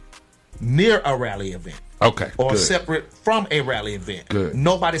near a rally event. Okay. Or good. separate from a rally event. Good.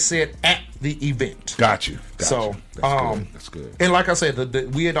 Nobody said at the event. Got you. So that's good. And like I said,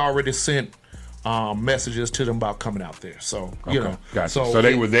 we had already sent messages to them about coming out there. So Gotcha. So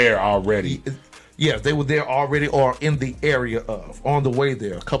they were there already. Yeah, they were there already or in the area of. On the way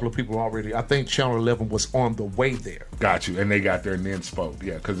there. A couple of people already. I think Channel 11 was on the way there. Got you. And they got there and then spoke.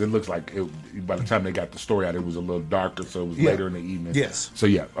 Yeah, because it looks like by the time they got the story out, it was a little darker, so it was later in the evening. Yes. So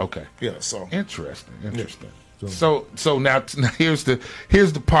yeah, okay. Yeah, so. Interesting. Yeah. So now here's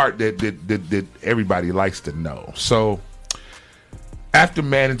the part that everybody likes to know. So after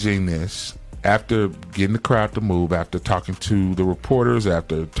managing this, after getting the crowd to move, after talking to the reporters,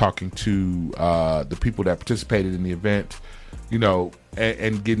 after talking to the people that participated in the event,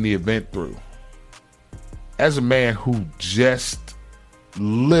 and getting the event through, as a man who just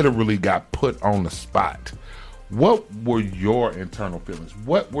literally got put on the spot, what were your internal feelings?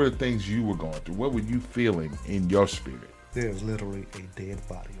 What were the things you were going through? What were you feeling in your spirit? There's literally a dead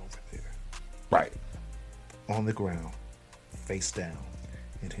body over there. Right. On the ground, face down,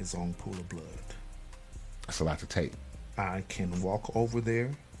 in his own pool of blood. That's a lot to take. I can walk over there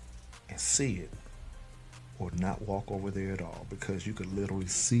and see it, or not walk over there at all, because you could literally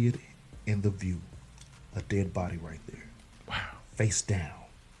see it in the view. A dead body right there. Wow. Face down.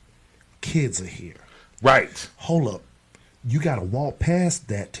 Kids are here. Right. Hold up. You got to walk past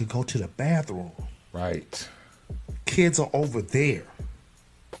that to go to the bathroom. Right. Kids are over there.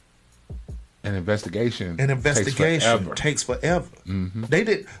 An investigation takes forever. Mm-hmm. They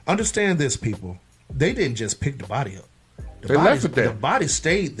did understand this, people. They didn't just pick the body up. They left it there. The body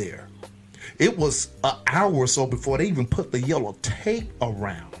stayed there. It was an hour or so before they even put the yellow tape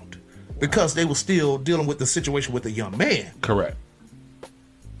around, because they were still dealing with the situation with the young man. Correct.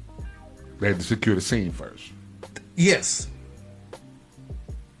 They had to secure the scene first. Yes.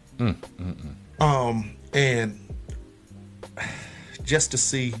 And just to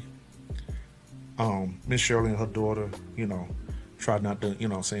see Miss Shirley and her daughter, try not to,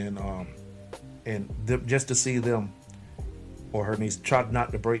 and just to see them or her niece, try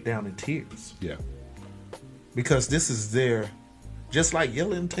not to break down in tears. Yeah. Because this is their, just like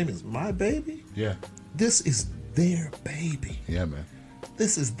Yellow Entertainment is my baby. Yeah. This is their baby. Yeah, man.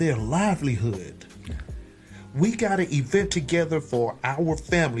 This is their livelihood. Yeah. We got an event together for our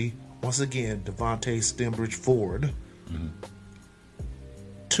family. Once again, Devontae Stembridge Ford.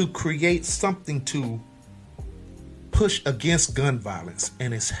 To create something to push against gun violence.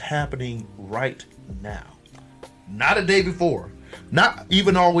 And it's happening right now. Not a day before. Not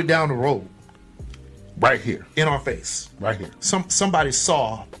even all the way down the road. Right here. In our face. Right here. Somebody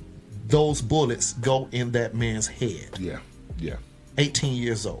saw those bullets go in that man's head. Yeah. Yeah. 18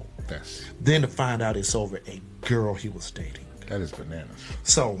 years old. Then to find out it's over a girl he was dating. That is bananas.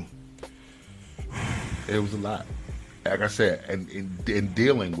 So it was a lot. Like I said, and in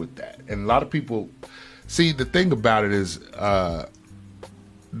dealing with that. And a lot of people see, the thing about it is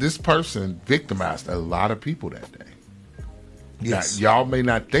this person victimized a lot of people that day. Yes. Now, y'all may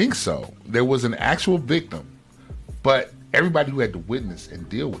not think so. There was an actual victim, but everybody who had to witness and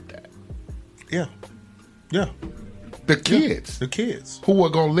deal with that. Yeah. Yeah. The kids. The kids. Who were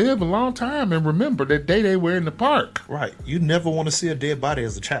going to live a long time and remember that day they were in the park. Right. You never want to see a dead body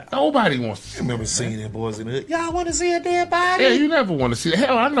as a child. Nobody wants to see remember seeing them boys in the hood. Y'all want to see a dead body? Yeah, you never want to see it.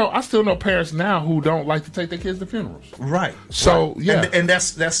 Hell, I still know parents now who don't like to take their kids to funerals. Right. So, right. yeah. And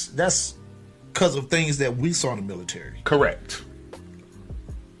that's because of things that we saw in the military. Correct.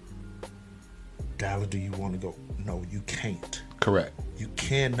 Dollar, do you want to go? No, you can't. Correct. You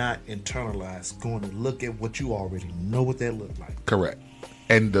cannot internalize going to look at what you already know what that looked like. Correct.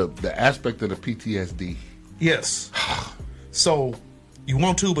 And the aspect of the PTSD. Yes. So you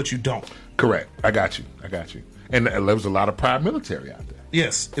want to, but you don't. Correct. I got you. And there was a lot of prior military out there.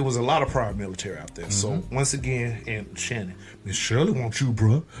 Yes, it was a lot of prior military out there. So once again, and Shannon, Miss Shirley wants you,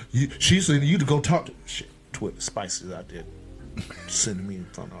 bro. She said you to go talk to Twitter Spices out there, sending me in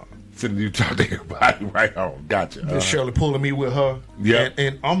front of her. Sending you to talk to everybody right on. Gotcha. Miss Shirley pulling me with her. Yeah.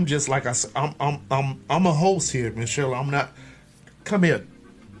 And I'm just like I said, I'm a host here, Miss Shirley. I'm not. Come here.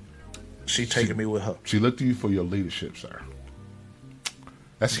 She taking me with her. She looked to you for your leadership, sir.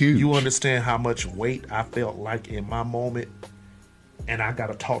 That's huge. You understand how much weight I felt like in my moment, and I got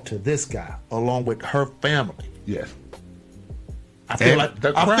to talk to this guy along with her family. Yes. I feel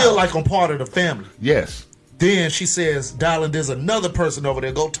like I'm part of the family. Yes. Then she says, darling, there's another person over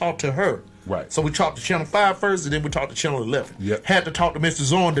there. Go talk to her. Right. So we talked to Channel 5 first, and then we talked to Channel 11. Yep. Had to talk to Mr.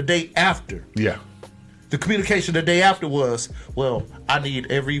 Zorn the day after. Yeah. The communication the day after was, well, I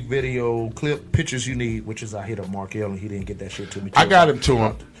need every video clip, pictures you need, which is I hit up Mark L, and he didn't get that shit to me. I got it to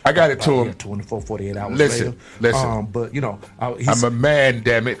him. I got it to him. 24, 48 hours later. Listen. But, you know. I'm a man,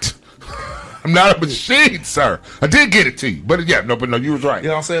 damn it. I'm not a machine, sir. I did get it to you. But yeah, no, you was right. You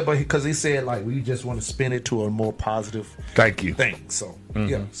know what I'm saying? But because he said, like, we just want to spin it to a more positive thing. So,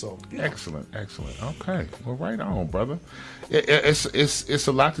 yeah. So, yeah. Excellent. Okay. Well, right on, brother. It's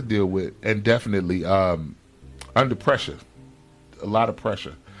a lot to deal with, and definitely under pressure. A lot of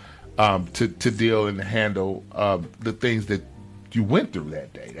pressure to deal and handle the things that you went through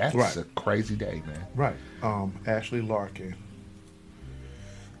that day. That's a crazy day, man. Right. Ashley Larkin.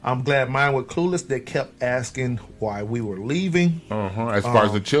 I'm glad mine were clueless. They kept asking why we were leaving. As far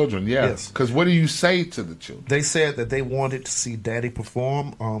as the children, yeah. Yes. Because what do you say to the children? They said that they wanted to see Daddy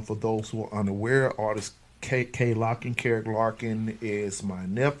perform. For those who are unaware, artist K. Larkin, Carrick Larkin, is my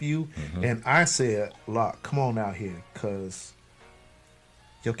nephew. And I said, Lock, come on out here, because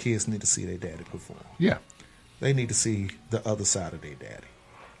your kids need to see their daddy perform. Yeah. They need to see the other side of their daddy.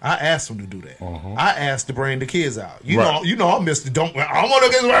 I asked them to do that. I asked to bring the kids out. You know, I'm Mr. Don't. I want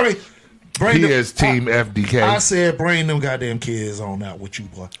to get ready. He is Team FDK. I said, bring them goddamn kids on out with you,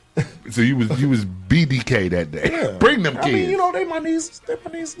 boy. So you was BDK that day. Yeah. Bring them kids. I mean, you know, they my nieces. You know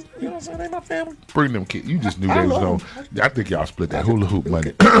what I'm saying? They my family. Bring them kids. You just knew they was on. I think y'all split that hula hoop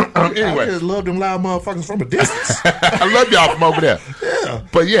money. Anyway, I just love them loud motherfuckers from a distance. I love y'all from over there. Yeah.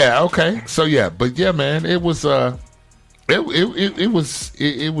 But yeah, okay. So yeah, but yeah, man, it was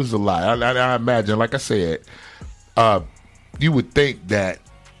it was a lot. I imagine, like I said, you would think that.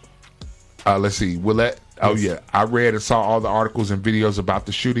 Let's see, Willette. Oh yeah, I read and saw all the articles and videos about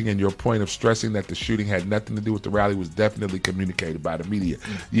the shooting, and your point of stressing that the shooting had nothing to do with the rally was definitely communicated by the media.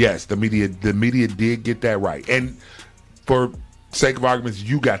 Yes, the media did get that right, and for sake of arguments,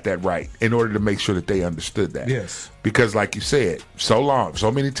 you got that right in order to make sure that they understood that. Yes, because like you said, so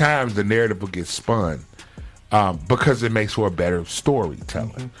many times the narrative will get spun. Because it makes for a better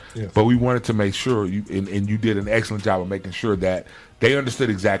storytelling. Yes. But we wanted to make sure, you did an excellent job of making sure that they understood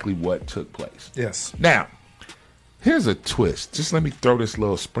exactly what took place. Yes. Now, Here's a twist. Just let me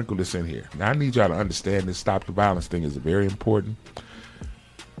sprinkle this in here. Now, I need y'all to understand this stop the violence thing is very important.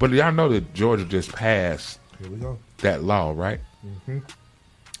 But y'all know that Georgia just passed that law, right? Mm-hmm.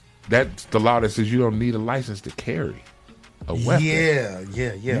 That's the law that says you don't need a license to carry a weapon. Yeah.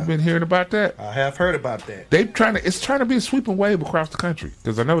 You've been hearing about that? I have heard about that. It's trying to be a sweeping wave across the country,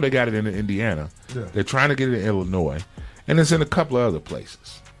 because I know they got it in Indiana. Yeah. They're trying to get it in Illinois, and it's in a couple of other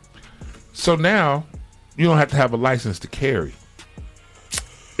places. So now you don't have to have a license to carry.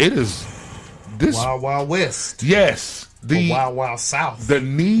 It is this Wild Wild West. Yes, the Wild Wild South. The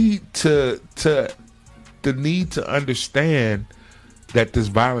need to understand that this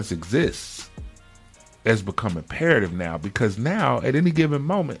violence exists has become imperative now, because now at any given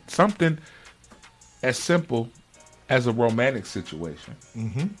moment, something as simple as a romantic situation,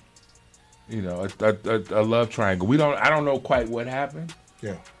 Mm-hmm. you know, a love triangle. I don't know quite what happened.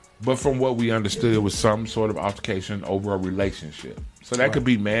 Yeah. But from what we understood, it was some sort of altercation over a relationship. So that could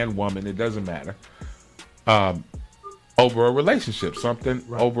be man, woman, it doesn't matter. Over a relationship. Something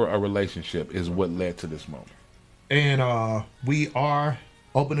over a relationship is what led to this moment. And we are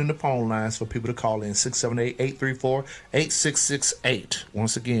opening the phone lines for people to call in, 678-834-8668.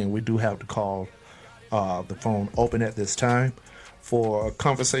 Once again, we do have to call the phone open at this time for a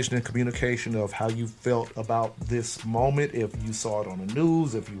conversation and communication of how you felt about this moment, if you saw it on the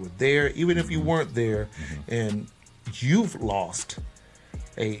news, if you were there, even if you weren't there, and you've lost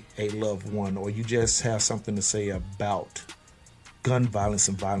a loved one, or you just have something to say about gun violence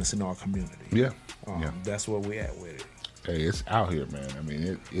and violence in our community. Yeah. That's where we're at with it. Hey, it's out here, man. I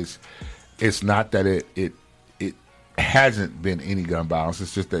mean, it's not that it hasn't been any gun violence.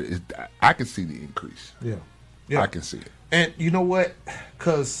 It's just that I can see the increase. Yeah. I can see it. And you know what?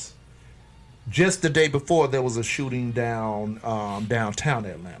 Because just the day before, there was a shooting downtown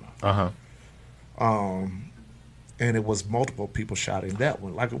Atlanta. And it was multiple people shot in that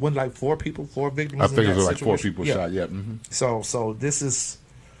one. Like, it wasn't like four victims. I think it was like situation? 4 people shot. Yeah. Mm-hmm. So this is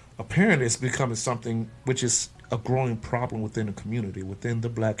apparently it's becoming something which is a growing problem within the community, within the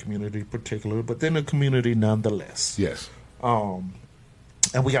black community particularly, but in the community nonetheless. Yes. And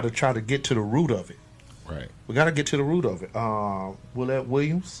we got to try to get to the root of it. Right. We got to get to the root of it. Willette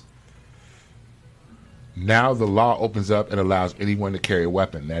Williams. Now the law opens up and allows anyone to carry a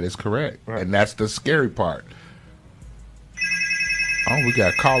weapon. That is correct. Right. And that's the scary part. Oh, we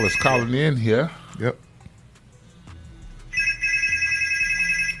got callers calling in here. Yep.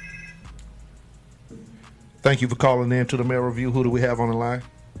 Thank you for calling in to the Mayor Review. Who do we have on the line?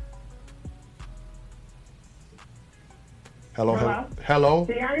 Hello.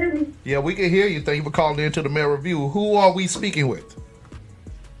 Can you hear me? Yeah, we can hear you. Thank you for calling in to the Mayor Review. Who are we speaking with?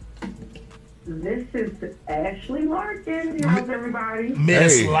 This is Ashley Larkin. How's everybody?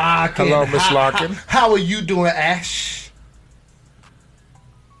 Miss Larkin. Hello, Miss Larkin. How are you doing, Ash?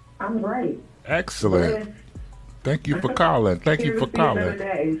 I'm great. Excellent. Thank you for calling. Thank you for calling.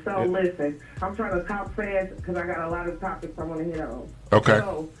 So listen, I'm trying to talk fast because I got a lot of topics I want to hit on. Okay.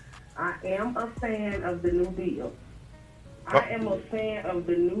 So I am a fan of the new bill. I am a fan of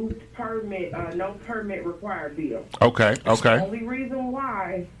the new no permit required bill. Okay. The only reason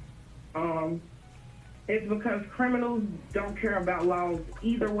why is because criminals don't care about laws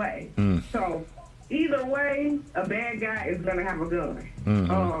either way. So either way, a bad guy is going to have a gun.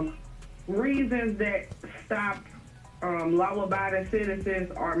 Mm-hmm. Reasons that stop law-abiding citizens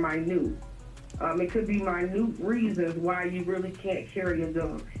are minute. It could be minute reasons why you really can't carry a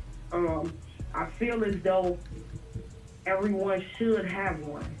gun. I feel as though everyone should have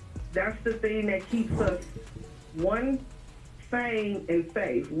one. That's the thing that keeps us, sane and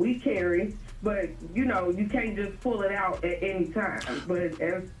safe. We carry, but you can't just pull it out at any time. But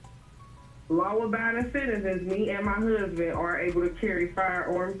as law-abiding citizens, me and my husband are able to carry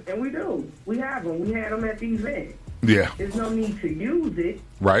firearms, and we do. We have them. We had them at the event. Yeah. There's no need to use it.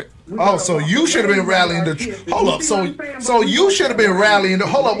 Right. Oh, so you should have been rallying the. Hold up. So you should have been rallying the.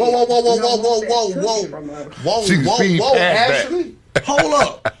 Hold up. Whoa. Ashley, hold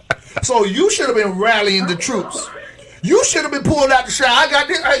up. So you should have been rallying the troops. You should have been pulling out the shot. I got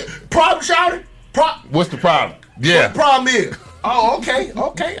this. Hey, problem, shouting. What's the problem? Yeah. What the problem is? Oh, okay.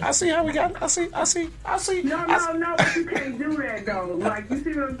 I see how we got it. I see. No, but you can't do that though. Like, you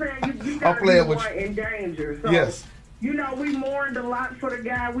see what I'm saying? You gotta be more in danger. So, yes. We mourned a lot for the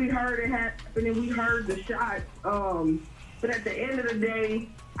guy. We heard it happen and we heard the shot. But at the end of the day,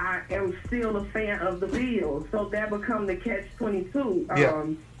 I am still a fan of the bill. So that become the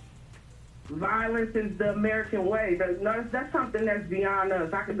catch-22. Violence is the American way. That's something that's beyond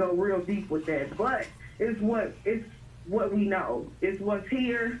us. I could go real deep with that. But it's what we know. It's what's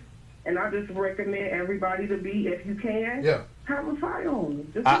here. And I just recommend everybody to be, if you can, have a firearm.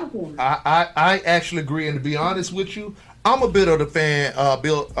 Just have one. I actually agree, and to be honest with you, I'm a bit of the fan of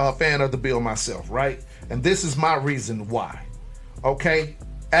the bill myself, right? And this is my reason why. Okay,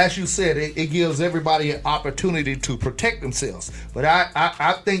 as you said, it gives everybody an opportunity to protect themselves. But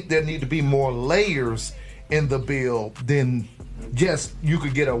I think there need to be more layers in the bill than just you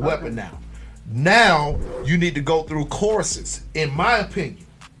could get a weapon now. Now you need to go through courses, in my opinion,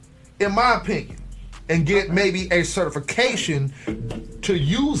 and get maybe a certification to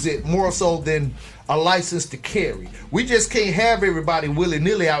use it more so than a license to carry. We just can't have everybody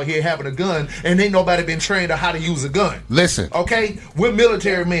willy-nilly out here having a gun and ain't nobody been trained on how to use a gun. Listen. Okay? We're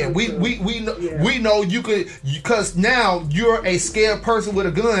military men. We know you could, because now you're a scared person with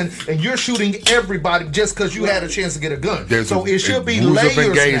a gun and you're shooting everybody just because you had a chance to get a gun. It should be rules layers of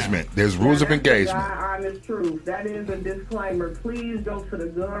engagement. now. There's rules of engagement. That's the honest truth. That is a disclaimer. Please go to the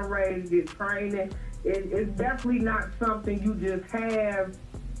gun range, get training. It's definitely not something you just have.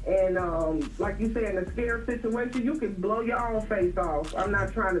 And like you said, in a scare situation, you can blow your own face off. I'm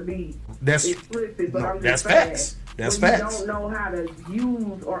not trying to be explicit, but I'm just saying. That's when facts. you don't know how to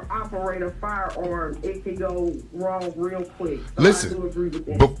use or operate a firearm, it can go wrong real quick. So Listen, I do agree with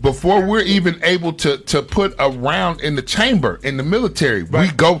that. before we're even able to put a round in the chamber in the military,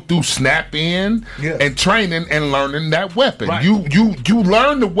 we go through snap in and training and learning that weapon. Right. You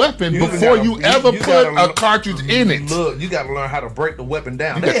learn the weapon before you ever put a cartridge in it. Look, you got to learn how to break the weapon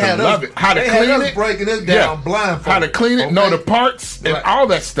down. You got to love it. How to clean it, breaking it down blindfold. How to clean it, know the parts and all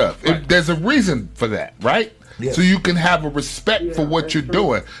that stuff. There's a reason for that, right? Yes. So you can have a respect for what you're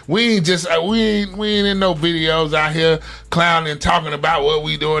doing. We ain't just we ain't in no videos out here clowning and talking about what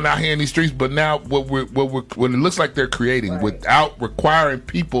we doing out here in these streets. But now what it looks like they're creating without requiring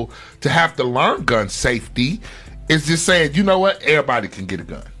people to have to learn gun safety is just saying, you know what, everybody can get a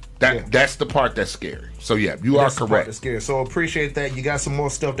gun. That's the part that's scary. So yeah, you are correct. That's scary. So appreciate that. You got some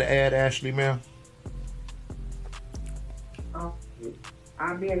more stuff to add, Ashley, ma'am?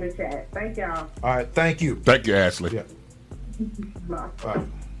 I'll be in the chat. Thank y'all. All right, thank you. Thank you, Ashley. Yeah. Bye.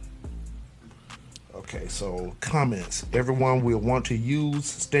 Okay, so comments. Everyone will want to use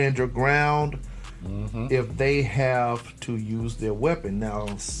stand your ground if they have to use their weapon. Now,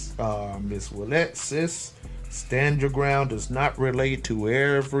 Ms. Willette, sis, stand your ground does not relate to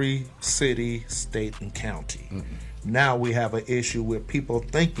every city, state, and county. Now we have an issue with people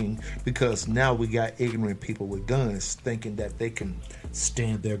thinking, because now we got ignorant people with guns thinking that they can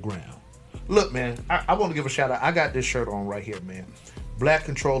stand their ground. Look, man, I want to give a shout out. I got this shirt on right here, man. Black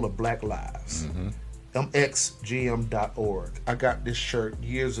Control of Black Lives. MXGM.org. I got this shirt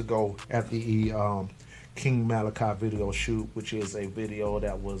years ago at the King Malachi video shoot, which is a video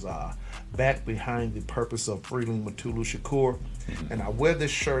that was back behind the purpose of freeing Mutulu Shakur. And I wear this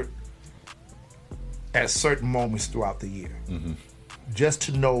shirt at certain moments throughout the year, just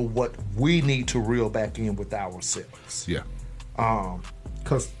to know what we need to reel back in with ourselves. Yeah.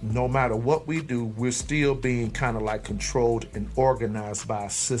 Because no matter what we do, we're still being kind of like controlled and organized by a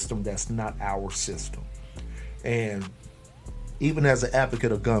system that's not our system. And even as an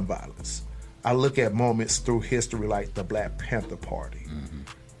advocate of gun violence, I look at moments through history like the Black Panther Party,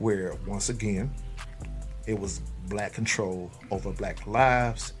 where once again, it was black control over black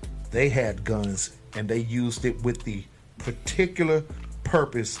lives. They had guns and they used it with the particular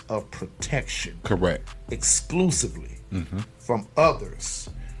purpose of protection. Correct. Exclusively from others,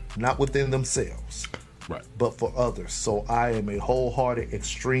 not within themselves, right? But for others. So I am a wholehearted,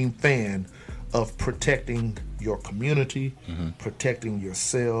 extreme fan of protecting your community, protecting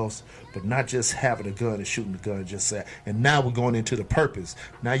yourselves, but not just having a gun and shooting the gun. Just that. And now we're going into the purpose.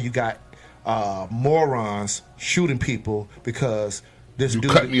 Now you got morons shooting people because this you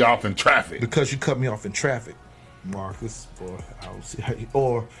dude cut me off in traffic. Because you cut me off in traffic, Marcus,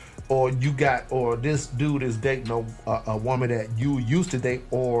 or you got, or this dude is dating a woman that you used to date,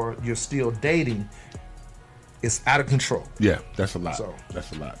 or you're still dating. It's out of control. Yeah, that's a lot. So,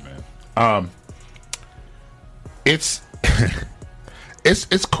 that's a lot, man. It's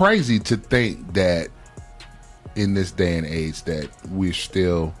it's crazy to think that in this day and age that we're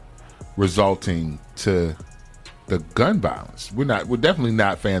still resulting to the gun violence. We're definitely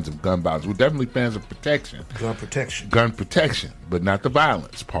not fans of gun violence. We're definitely fans of protection. Gun protection, but not the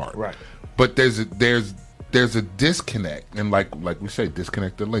violence part. Right. But there's a disconnect, and like we say,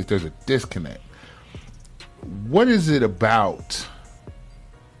 disconnect the links. There's a disconnect. What is it about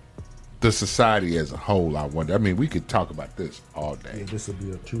the society as a whole, I wonder. I mean, we could talk about this all day. Yeah, this will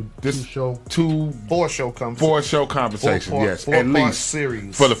be a four show conversation. Yes, at least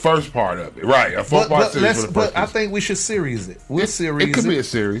series for the first part of it. Right, a 4-part series for the first. But I think we should series it. It could be a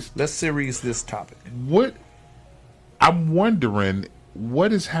series. Let's series this topic. What I'm wondering,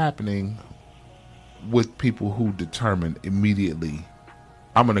 what is happening with people who determine immediately,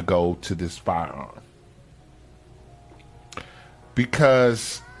 I'm going to go to this firearm,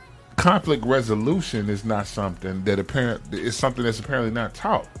 because conflict resolution is not something that is something that's apparently not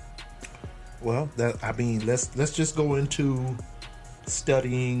taught. Well, let's just go into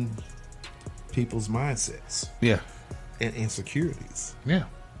studying people's mindsets. Yeah. And insecurities. Yeah.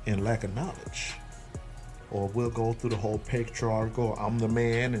 And lack of knowledge. Or we'll go through the whole patriarchal, I'm the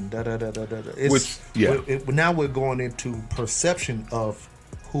man, and da-da-da-da-da. Now we're going into perception of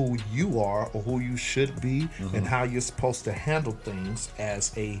who you are or who you should be, and how you're supposed to handle things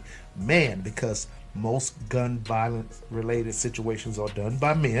as a man, because most gun violence related situations are done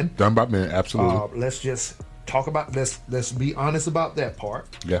by men. Done by men, absolutely. Let's just talk about, let's be honest about that part.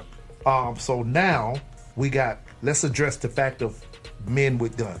 Yeah. So now let's address the fact of men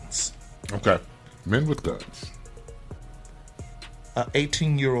with guns. Okay. Men with guns. An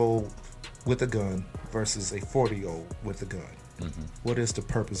 18-year-old with a gun versus a 40-year-old with a gun. What is the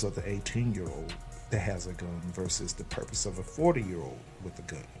purpose of the 18-year-old that has a gun versus the purpose of a 40-year-old with a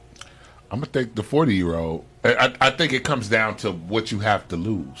gun? I'm going to think the 40-year-old. I think it comes down to what you have to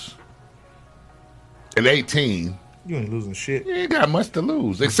lose. At 18, you ain't losing shit. You ain't got much to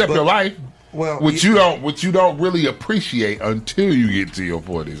lose except your life. Well, which you don't really appreciate until you get to your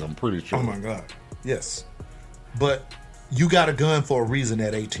 40s. I'm pretty sure. Oh my God, yes. But you got a gun for a reason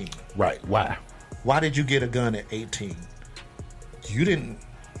at 18. Right? Why? Why did you get a gun at 18? You didn't.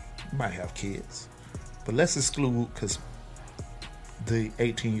 You might have kids, but let's exclude the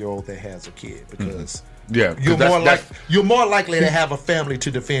 18-year-old that has a kid, because you're more likely to have a family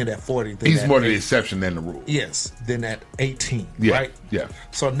to defend at 40. Than he's at more 18. the exception than the rule. Yes, than at 18. Yeah, right? Yeah.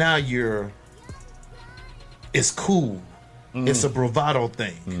 So now it's cool. It's a bravado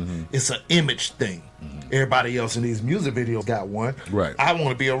thing. It's an image thing. Everybody else in these music videos got one. Right. I want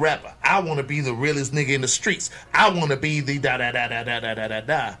to be a rapper. I want to be the realest nigga in the streets. I want to be the da da da da da da da da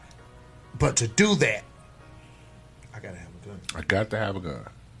da. But to do that, I gotta have a gun. I got to have a gun.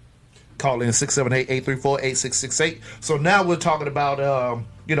 Call in 678-834-8668. So now we're talking about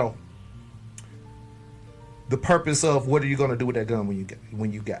the purpose of what are you gonna do with that gun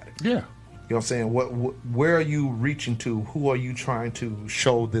when you got it. Yeah. You know what I'm saying? Where are you reaching to? Who are you trying to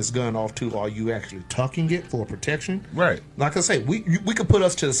show this gun off to? Are you actually tucking it for protection? Right. Like I say, we could put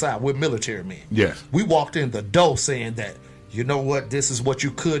us to the side. We're military men. Yes. We walked in the door saying that, you know what, this is what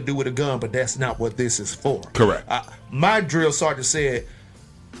you could do with a gun, but that's not what this is for. Correct. My drill sergeant said,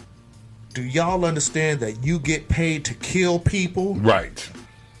 do y'all understand that you get paid to kill people? Right.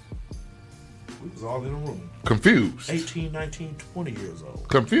 We was all in a room. Confused. 18, 19, 20 years old.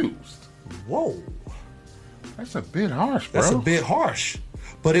 Confused. Whoa. That's a bit harsh, bro. That's a bit harsh.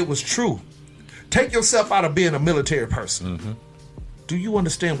 But it was true. Take yourself out of being a military person. Do you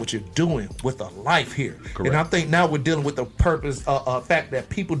understand what you're doing with a life here? Correct. And I think now we're dealing with the purpose, fact that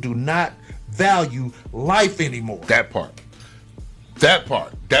people do not value life anymore. That part.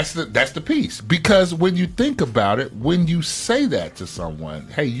 That's the piece. Because when you think about it, when you say that to someone,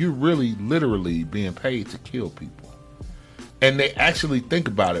 hey, you're really literally being paid to kill people. And they actually think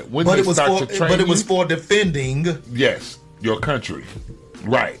about it when they start to train. But it was for defending. Yes, your country.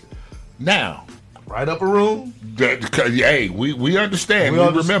 Right. Now. Right up a room. Hey, we understand. We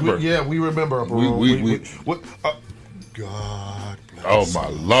remember. We remember up a room. God bless. Oh my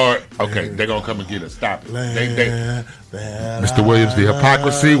Lord. Okay, they're going to come and get us. Stop it. Mr. Williams, the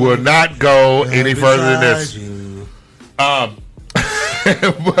hypocrisy will not go any further than this.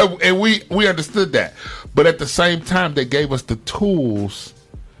 And we understood that. But at the same time, they gave us the tools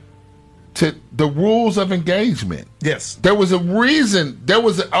to the rules of engagement. Yes, there was a reason. There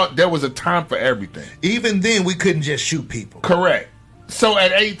was a time for everything. Even then, we couldn't just shoot people. Correct. So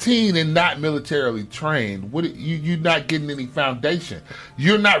at 18 and not militarily trained, you're not getting any foundation.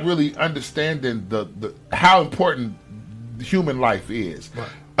 You're not really understanding the how important human life is. Right.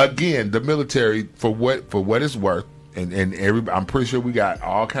 Again, the military, for what it's worth. And I'm pretty sure we got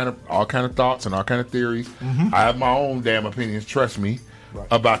all kind of thoughts and all kind of theories. I have my own damn opinions, trust me,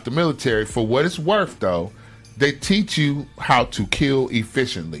 about the military. For what it's worth, though, they teach you how to kill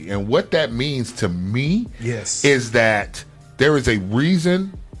efficiently, and what that means to me, is that there is a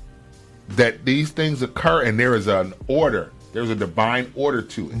reason that these things occur, and there is an order. There's a divine order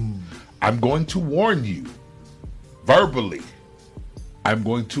to it. I'm going to warn you verbally I'm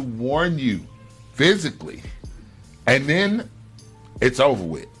going to warn you physically. And then it's over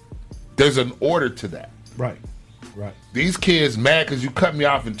with. There's an order to that. Right. These kids mad because you cut me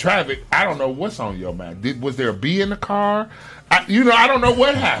off in traffic. I don't know what's on your mind. Was there a bee in the car? I don't know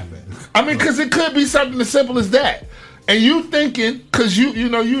what happened. I mean, because it could be something as simple as that. And you thinking, because you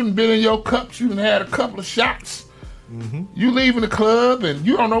done been in your cups, you done had a couple of shots. Mm-hmm. You leaving the club and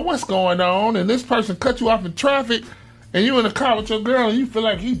you don't know what's going on, and this person cut you off in traffic, and you in the car with your girl, and you feel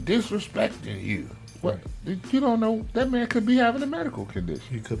like he disrespecting you. What? You don't know. That man could be having a medical condition.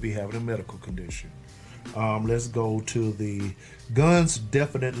 He could be having a medical condition. Let's go to the guns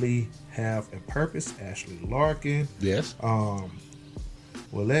definitely have a purpose. Ashley Larkin. Yes.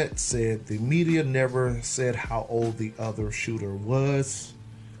 Willette said the media never said how old the other shooter was.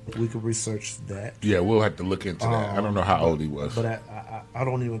 We could research that. Yeah, we'll have to look into that. I don't know how old he was. But I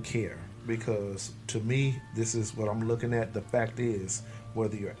don't even care, because to me, this is what I'm looking at. The fact is,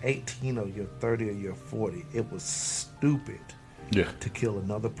 whether you're 18 or you're 30 or you're 40, it was stupid to kill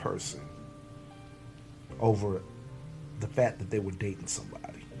another person over the fact that they were dating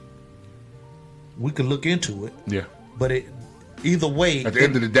somebody. We could look into it. Yeah. But either way, at the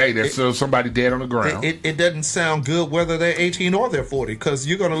end of the day, there's still somebody dead on the ground. It doesn't sound good whether they're 18 or they're 40, because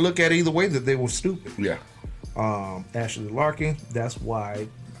you're going to look at either way that they were stupid. Yeah. Ashley Larkin, that's why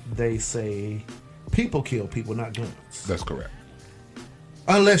they say people kill people, not guns. That's correct.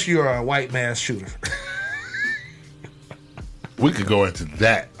 Unless you're a white mass shooter. We could go into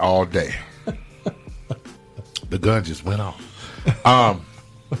that all day. The gun just went off.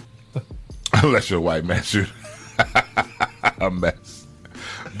 Unless you're a white mass shooter. A mess.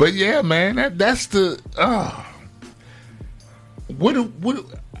 But yeah, man, that's the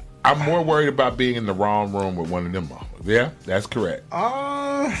I'm more worried about being in the wrong room with one of them. Yeah, that's correct.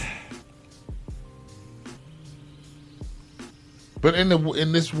 But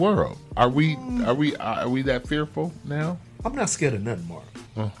in this world, are we that fearful now? I'm not scared of nothing, Mark.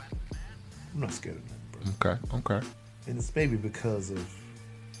 I'm not scared of nothing, bro. Okay. And it's maybe because of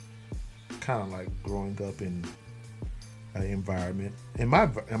kind of like growing up in an environment. And my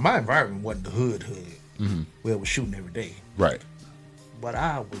environment wasn't the hood, mm-hmm. where it was shooting every day. Right. But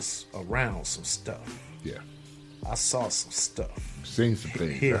I was around some stuff. Yeah. I saw some stuff. Seen some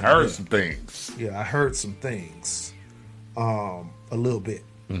things. I heard some things. Yeah, I heard some things. A little bit.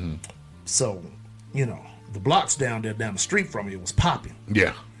 Mm-hmm. So, the blocks down the street from me, it was popping.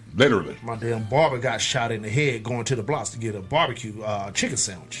 Yeah, literally. My damn barber got shot in the head going to the blocks to get a barbecue chicken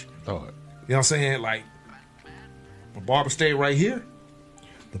sandwich. Oh. You know what I'm saying? Like, my barber stayed right here.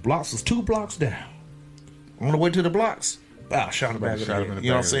 The blocks was 2 blocks down. On the way to the blocks, shot him back in the head. You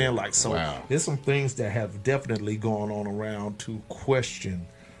know what I'm saying? Like, so there's some things that have definitely gone on around to question,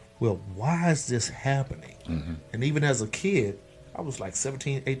 well, why is this happening? Mm-hmm. And even as a kid, I was like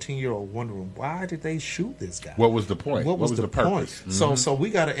 17, 18-year-old wondering, why did they shoot this guy? What was the point? What was the point? Mm-hmm. So we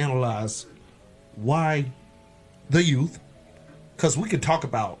got to analyze why the youth, because we could talk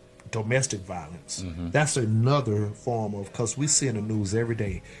about domestic violence. Mm-hmm. That's another form of, because we see in the news every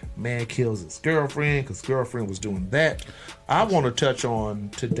day, man kills his girlfriend because girlfriend was doing that. I want to touch on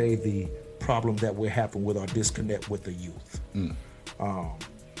today the problem that we're having with our disconnect with the youth.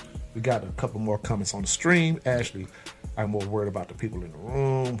 We got a couple more comments on the stream. Ashley, I'm more worried about the people in the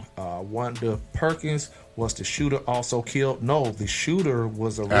room. Wanda Perkins, was the shooter also killed? No, the shooter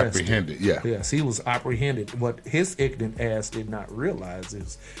was arrested. Apprehended, yeah. Yes, he was apprehended. What his ignorant ass did not realize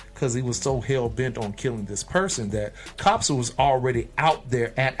is because he was so hell-bent on killing this person that cops was already out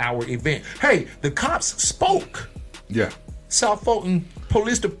there at our event. Hey, the cops spoke. Yeah. South Fulton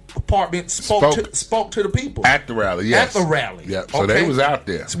Police Department spoke to the people. At the rally, yes. At the rally. Yeah, so they was out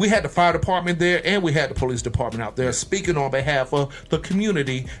there. So we had the fire department there and we had the police department out there speaking on behalf of the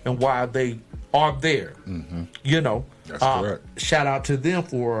community and why they are there. Mm-hmm. That's correct. Shout out to them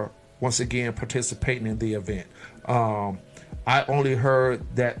for, once again, participating in the event. I only heard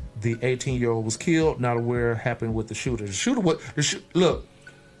that the 18-year-old was killed, not aware what happened with the shooter.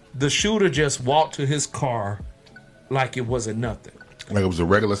 The shooter just walked to his car like it wasn't nothing. Like it was a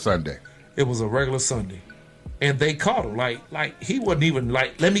regular Sunday. It was a regular Sunday. And they caught him. Like he wasn't even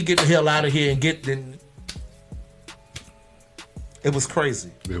like, let me get the hell out of here and get then. It was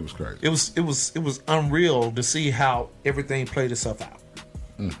crazy. It was crazy. It was unreal to see how everything played itself out.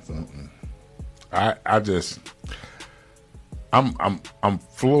 Mm-hmm. I'm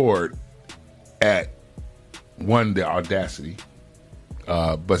floored at one, the audacity,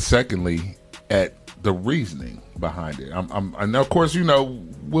 but secondly at the reasoning behind it. And of course,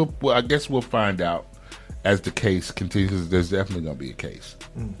 I guess we'll find out as the case continues, there's definitely going to be a case.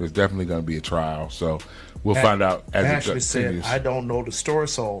 There's definitely going to be a trial. So we'll find out as Ashley it said, continues. I don't know the story,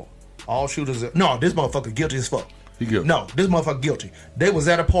 so all shooters are, no, this motherfucker guilty as fuck. He guilty. No, this motherfucker guilty. They was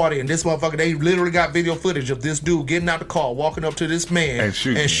at a party and this motherfucker, they literally got video footage of this dude getting out the car, walking up to this man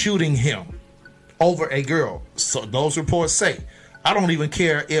And shooting him over a girl. So those reports say, I don't even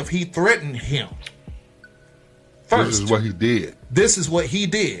care if he threatened him. First, this is what he did. This is what he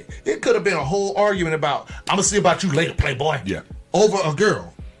did. It could have been a whole argument about, I'm gonna see about you later, playboy. Yeah. Over a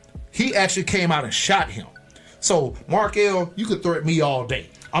girl. He actually came out and shot him. So, Mark L., you could threaten me all day.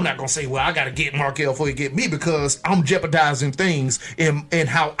 I'm not gonna say, well, I gotta get Mark L. before you get me, because I'm jeopardizing things in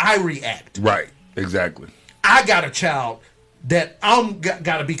how I react. Right. Exactly. I got a child that I'm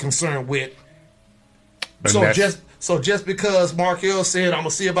gotta be concerned with. And So just because Mark L. said, I'm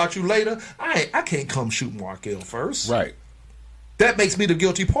gonna see about you later, I can't come shoot Mark L. first. Right. That makes me the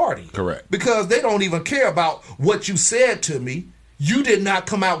guilty party. Correct. Because they don't even care about what you said to me. You did not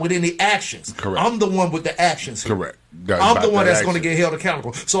come out with any actions. Correct. I'm the one with the actions here. Correct. I'm the one that's going to get held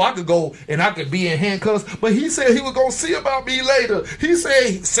accountable. So I could go and I could be in handcuffs, but he said he was going to see about me later. He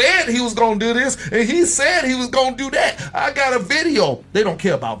said he was going to do this, and he said he was going to do that. I got a video. They don't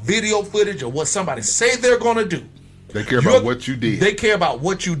care about video footage or what somebody say they're going to do. They care about what you did. They care about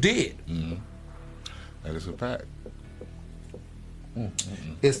what you did. Mm-hmm. That is a fact.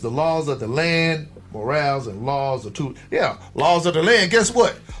 It's the laws of the land, morals, and laws of two. Yeah, laws of the land. Guess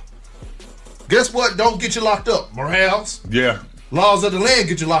what? Guess what? Don't get you locked up. Morals. Yeah. Laws of the land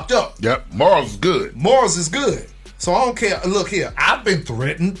get you locked up. Yep. Morals is good. Morals is good. So I don't care. Look here. I've been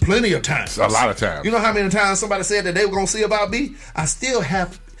threatened plenty of times. A lot of times. You know how many times somebody said that they were going to see about me? I still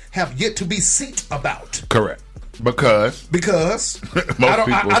have yet to be seen about. Correct. Because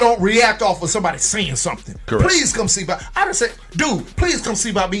I don't react off of somebody saying something. Correct. Please come see about. I just say, dude, please come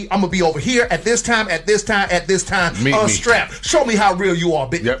see about me. I'm gonna be over here at this time, at this time, at this time. Unstrapped. Show me how real you are,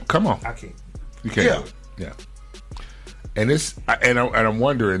 bitch. Yep. Come on. I can't. You can't. Yeah. Do it. Yeah. And this, and I'm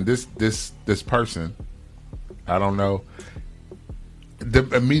wondering, this person, I don't know.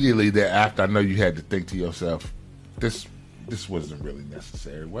 Immediately thereafter, I know you had to think to yourself, this wasn't really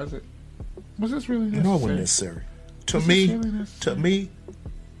necessary, was it? Was this really necessary? No, it wasn't necessary. To me,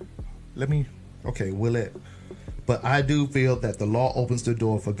 Willette. But I do feel that the law opens the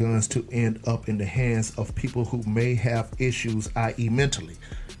door for guns to end up in the hands of people who may have issues, i.e. mentally.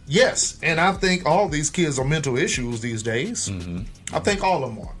 Yes, and I think all these kids are mental issues these days. Mm-hmm. I think all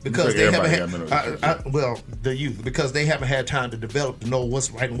of them are, because they haven't had the youth, because they haven't had time to develop to know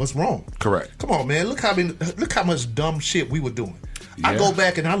what's right and what's wrong. Correct. Come on, man. Look how much dumb shit we were doing. Yeah. I go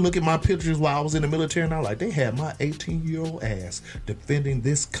back and I look at my pictures while I was in the military, and I'm like, they had my 18-year-old ass defending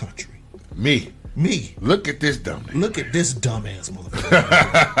this country. Me. Look at this dumbass. Look at this dumbass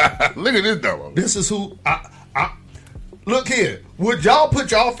motherfucker. Look at this dumbass. This is who look here. Would y'all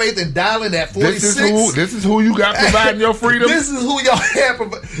put y'all faith in dialing at 46? This is who you got providing your freedom. This is who y'all had.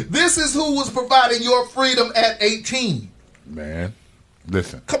 This is who was providing your freedom at 18. Man,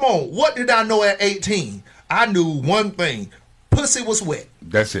 listen. Come on. What did I know at 18? I knew one thing. Pussy was wet.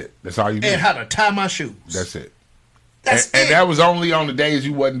 That's it. That's all you knew. And how to tie my shoes. That's it. And that was only on the days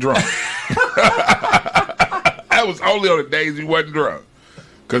you wasn't drunk. That was only on the days you wasn't drunk.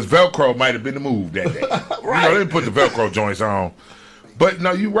 Because Velcro might have been the move that day. Right. They didn't put the Velcro joints on. But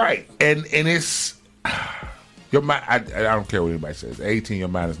no, you're right. And it's your mind. I don't care what anybody says. 18, your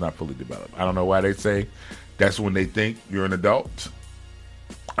mind is not fully developed. I don't know why they say that's when they think you're an adult.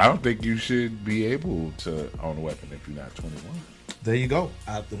 I don't think you should be able to own a weapon if you're not 21. There you go.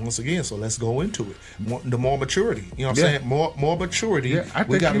 Once again, so let's go into it. The more maturity. You know what I'm saying? More maturity. Yeah,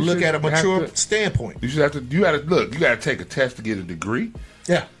 we got to look at a mature standpoint. You should have to. You got to look. You got to take a test to get a degree.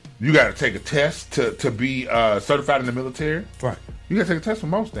 Yeah. You got to take a test to be certified in the military. Right. You got to take a test for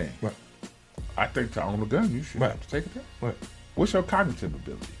most things. Right. I think to own a gun, you should have to take a test. Right. What's your cognitive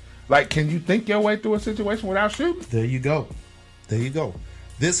ability? Like, can you think your way through a situation without shooting? There you go.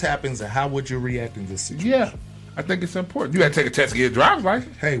 This happens, and how would you react in this situation? Yeah. I think it's important. You got to take a test to get a driver's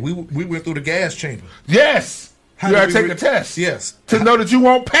license. Hey, we went through the gas chamber. Yes. You got to take a test. Yes. To know that you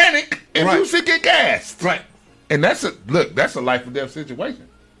won't panic if you should get gassed. Right. And that's a life or death situation.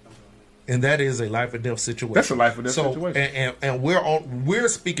 And that is a life or death situation. That's a life or death situation. And we're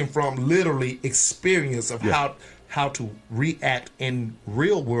speaking from literally experience of how to react in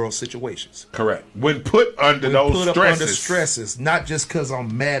real world situations. Correct. When put under those stresses. Under stresses, not just because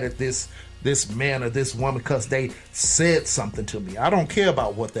I'm mad at this man or this woman because they said something to me. I don't care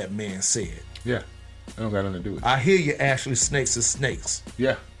about what that man said. Yeah. I don't got nothing to do with it. I hear you, Ashley. Snakes is snakes.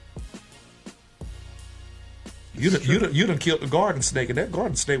 Yeah. You done killed the garden snake, and that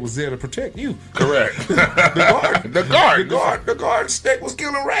garden snake was there to protect you. Correct. The garden snake was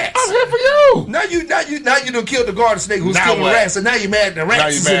killing rats. I'm here for you. Now you done killed the garden snake who's killing rats, and now you mad at the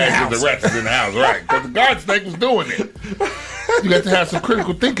rats is in the house. The rats is in the house, right? Because the garden snake was doing it. You got to have some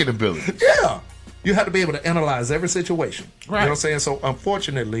critical thinking ability. Yeah, you have to be able to analyze every situation. Right. You know what I'm saying? So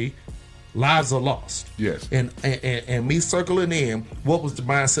unfortunately, lives are lost. Yes. And me circling in, what was the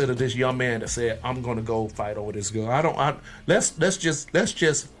mindset of this young man that said, "I'm going to go fight over this girl"? Let's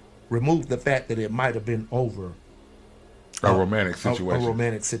just remove the fact that it might have been over a romantic situation. A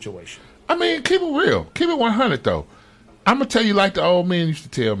romantic situation. I mean, keep it real. Keep it 100 though. I'm gonna tell you like the old men used to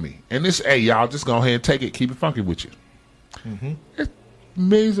tell me. And this, hey, y'all, just go ahead and take it. Keep it funky with you. Mm-hmm. There's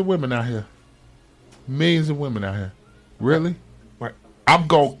millions of women out here. Millions of women out here. Really? Right. I'm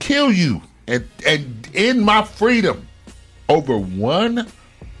gonna kill you and end my freedom over one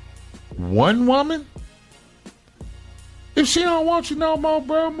woman. If she don't want you no more,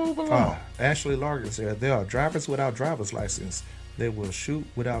 bro, move along. Ashley Larkin said there are drivers without driver's license. They will shoot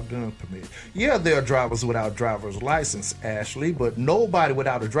without gun permit. Yeah, there are drivers without driver's license, Ashley, but nobody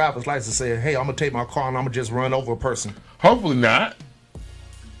without a driver's license said, "Hey, I'm gonna take my car and I'm gonna just run over a person." Hopefully not.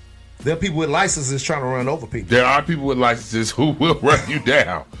 There are people with licenses trying to run over people. There are people with licenses who will run you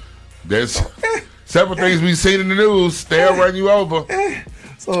down. There's several things we've seen in the news. They'll run you over.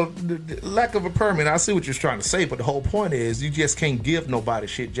 So, the lack of a permit, I see what you're trying to say, but the whole point is you just can't give nobody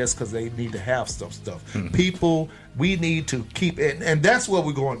shit just because they need to have stuff. People, we need to keep it, and that's where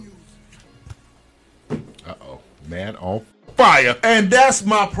we're going. Uh-oh. Man on fire. And that's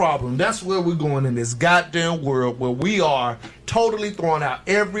my problem. That's where we're going in this goddamn world where we are totally throwing out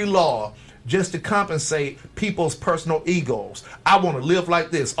every law just to compensate people's personal egos. I want to live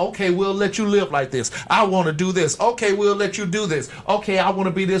like this. Okay, we'll let you live like this. I want to do this. Okay, we'll let you do this. Okay, I want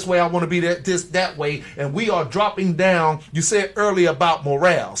to be this way. I want to be that way. And we are dropping down. You said earlier about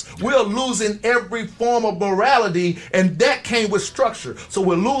morals. We're losing every form of morality, and that came with structure. So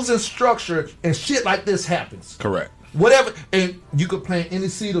we're losing structure, and shit like this happens. Correct. Whatever, and you could plant any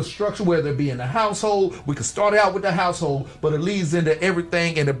seed of structure, whether it be in the household. We could start out with the household, but it leads into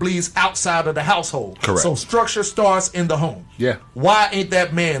everything and it bleeds outside of the household. Correct. So structure starts in the home. Yeah. Why ain't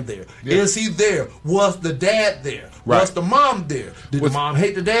that man there? Yeah. Is he there? Was the dad there? Right. Was the mom there? Did the mom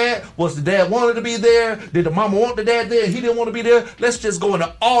hate the dad? Was the dad wanted to be there? Did the mama want the dad there? He didn't want to be there. Let's just go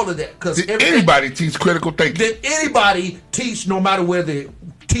into all of that. Did anybody teach critical thinking? Did anybody teach, no matter where they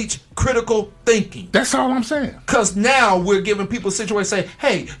teach critical thinking? That's all I'm saying. Because now we're giving people situations say,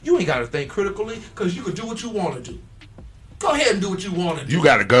 "Hey, you ain't got to think critically because you can do what you want to do. Go ahead and do what you want to do. You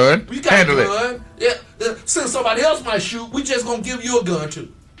got a gun. You got Handle a gun. Yeah. Since somebody else might shoot, we just going to give you a gun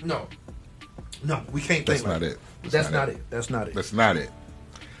too." No, we can't think like that. That's not it. That's not it.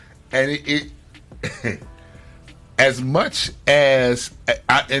 And it as much as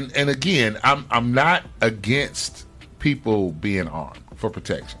and again, I'm not against people being armed for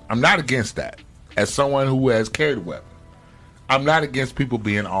protection. I'm not against that. As someone who has carried a weapon, I'm not against people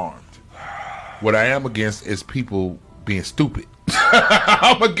being armed. What I am against is people being stupid.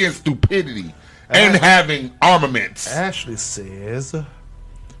 I'm against stupidity and having armaments. Ashley says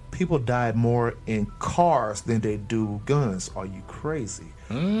people die more in cars than they do guns. Are you crazy?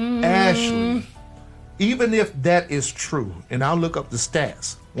 Ashley, even if that is true, and I'll look up the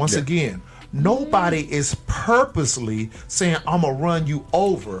stats once again, nobody is purposely saying, "I'm going to run you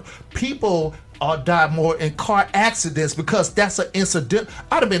over." People die more in car accidents because that's an incident.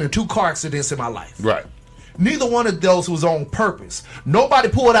 I'd have been in 2 car accidents in my life. Right. Neither one of those was on purpose. Nobody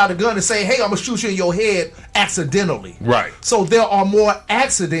pulled out a gun and say, "Hey, I'm going to shoot you in your head accidentally." Right. So there are more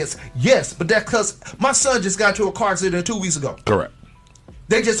accidents, yes, but that's because my son just got into a car accident 2 weeks ago. Correct.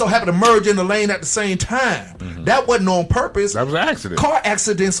 They just so happen to merge in the lane at the same time. Mm-hmm. That wasn't on purpose. That was an accident. Car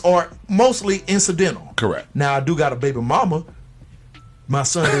accidents are mostly incidental. Correct. Now, I do got a baby mama. My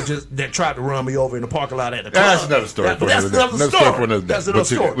son that tried to run me over in the parking lot at the club. That's another story. That's another story. That's another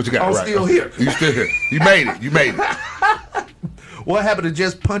story. What you got? I'm still here. You still here. You made it. You made it. What happened to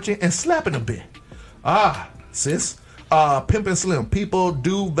just punching and slapping a bit? Sis. Pimp and Slim. People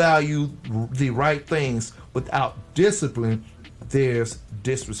do value the right things. Without discipline, there's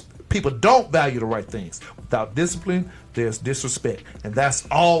disrespect. People don't value the right things. Without discipline, there's disrespect. And that's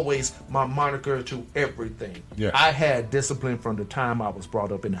always my moniker to everything. Yeah. I had discipline from the time I was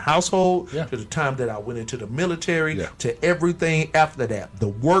brought up in the household to the time that I went into the military to everything after that. The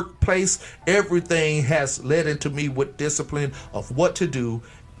workplace, everything has led into me with discipline of what to do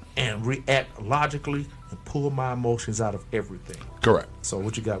and react logically and pull my emotions out of everything. Correct. So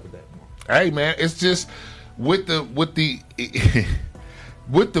what you got with that? Hey man, it's just with the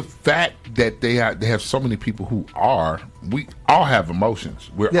with the fact that they have so many people who we all have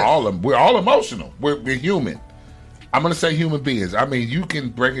emotions. We're all emotional. We're human. I'm gonna say human beings. I mean, you can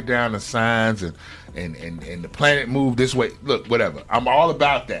break it down to signs and the planet move this way. Look, whatever. I'm all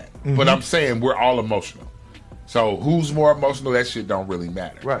about that. Mm-hmm. But I'm saying we're all emotional. So who's more emotional? That shit don't really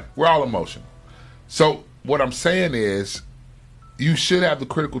matter. Right. We're all emotional. So what I'm saying is, you should have the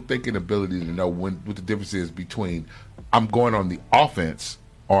critical thinking ability to know what the difference is between I'm going on the offense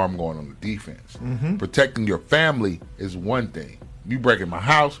or I'm going on the defense. Mm-hmm. Protecting your family is one thing. You break in my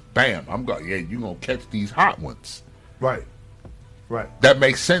house, bam, I'm going. Yeah, you gonna catch these hot ones. Right. Right. That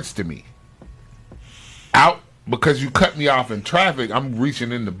makes sense to me. Out because you cut me off in traffic, I'm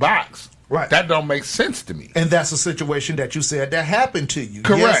reaching in the box. Right. That don't make sense to me. And that's a situation that you said that happened to you.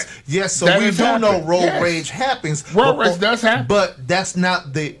 Correct. Yes. So that we do happened. know road Yes. rage happens. Road rage does happen. But that's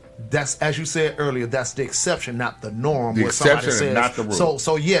not that's as you said earlier, that's the exception, not the norm. The where somebody exception says, and not the rule.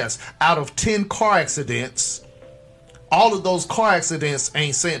 So yes, out of 10 car accidents, all of those car accidents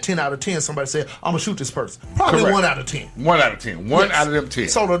ain't saying 10 out of 10. Somebody said, I'm going to shoot this person. Probably Correct. 1 out of 10. 1 out of 10. One Yes. out of them 10.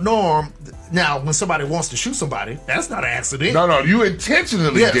 So the norm, now, when somebody wants to shoot somebody, that's not an accident. No, you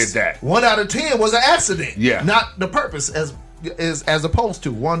intentionally did that. 1 out of 10 was an accident. Yeah. Not the purpose as opposed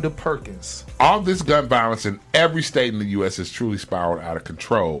to Wanda Perkins. All this gun violence in every state in the U.S. has truly spiraled out of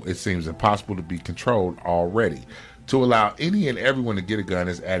control. It seems impossible to be controlled already. To allow any and everyone to get a gun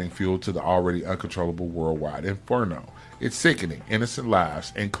is adding fuel to the already uncontrollable worldwide inferno. It's sickening. Innocent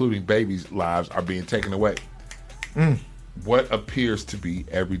lives, including babies' lives, are being taken away. What appears to be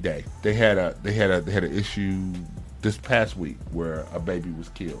every day. They had an issue this past week where a baby was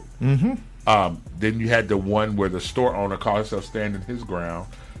killed. Mm-hmm. Then you had the one where the store owner caught himself standing his ground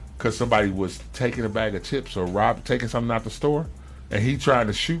because somebody was taking a bag of chips or taking something out the store, and he tried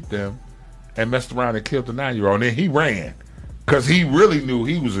to shoot them and messed around and killed the 9-year-old. And then he ran because he really knew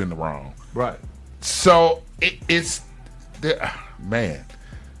he was in the wrong. Right. So man,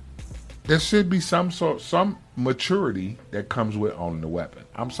 there should be some maturity that comes with owning a weapon.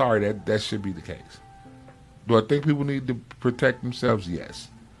 I'm sorry, that should be the case. Do I think people need to protect themselves? Yes.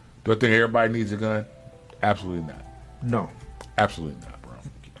 Do I think everybody needs a gun? Absolutely not. No. Absolutely not, bro.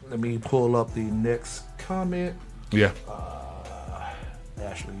 Let me pull up the next comment. Yeah.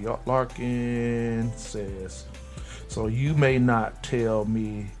 Ashley Larkin says, so you may not tell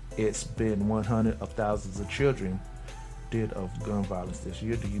me it's been 100 of thousands of children dead of gun violence this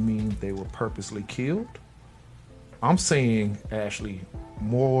year. Do you mean they were purposely killed? I'm saying, Ashley,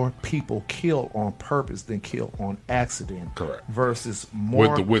 more people killed on purpose than killed on accident. Correct. Versus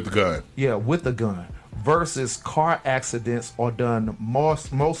more with the gun. Yeah, with the gun. Versus car accidents are done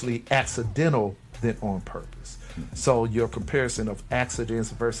mostly accidental than on purpose. So your comparison of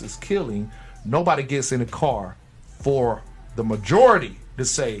accidents versus killing, nobody gets in a car for the majority to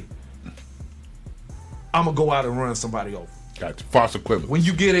say, I'm gonna go out and run somebody over. Gotcha. False equivalence. When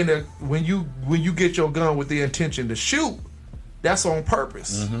you get in there, when you get your gun with the intention to shoot, that's on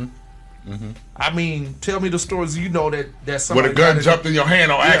purpose. I mean, tell me the stories you know that somebody when a gun jumped in your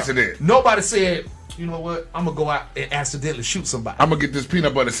hand on accident. Nobody said, you know what, I'm gonna go out and accidentally shoot somebody. I'm gonna get this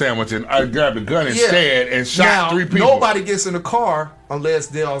peanut butter sandwich and I grabbed the gun instead and shot 3 people. Nobody gets in a car unless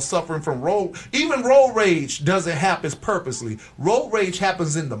they are suffering from road rage doesn't happen purposely. Road rage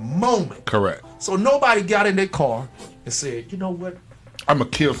happens in the moment. Correct. So nobody got in their car and said, you know what, I'm gonna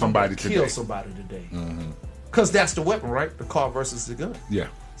kill somebody today. Kill somebody today. Because that's the weapon, right? The car versus the gun. Yeah.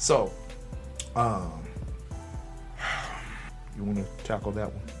 So, you want to tackle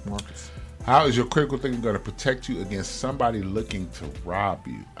that one, Marcus? How is your critical thinking going to protect you against somebody looking to rob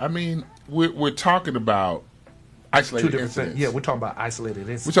you? I mean, we're talking about isolated incidents. Yeah, we're talking about isolated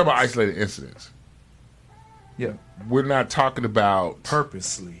incidents. We're talking about isolated incidents. Yeah. We're not talking about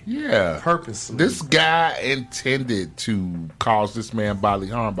purposely. Yeah. Purposely. This guy intended to cause this man bodily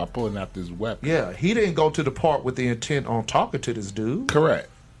harm by pulling out this weapon. Yeah, he didn't go to the park with the intent on talking to this dude. Correct.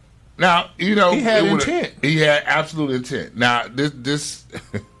 Now, you know, he had intent. He had absolute intent. Now, this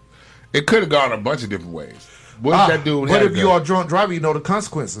it could have gone a bunch of different ways. What if that dude But had if you are a drunk driver, you know the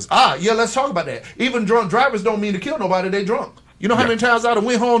consequences. Yeah, let's talk about that. Even drunk drivers don't mean to kill nobody, they drunk. You know how many times I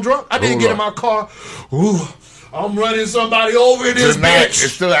went home drunk? I didn't get in my car. Ooh, I'm running somebody over in this bitch.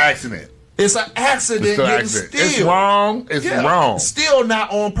 It's still an accident. It's an accident. It's still an accident. It's wrong. It's wrong. Still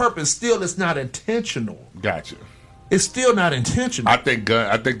not on purpose. Still, it's not intentional. Gotcha. It's still not intentional. I think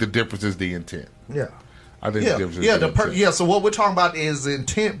the difference is the intent. Yeah. I think the difference is the intent. So what we're talking about is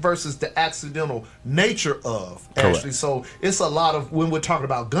intent versus the accidental nature of actually. So it's a lot of, when we're talking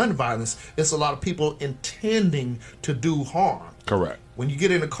about gun violence, it's a lot of people intending to do harm. Correct. When you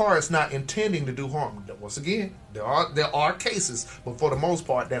get in the car, it's not intending to do harm. Once again, there are cases, but for the most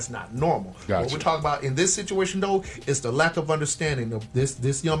part, that's not normal. Gotcha. What we're talking about in this situation, though, is the lack of understanding of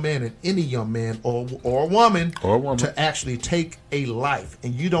this young man and any young man or a woman to actually take a life,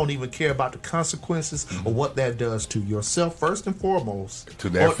 and you don't even care about the consequences of what that does to yourself first and foremost, to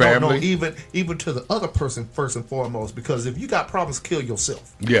their family, even to the other person first and foremost. Because if you got problems, kill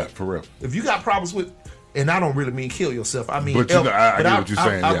yourself. Yeah, for real. If you got problems with. And I don't really mean kill yourself. I mean, I get what you're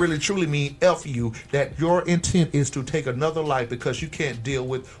saying. I really truly mean F you, that your intent is to take another life because you can't deal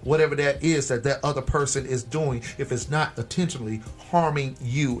with whatever that is that other person is doing if it's not intentionally harming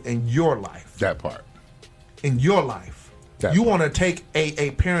you in your life. That part. In your life. You want to take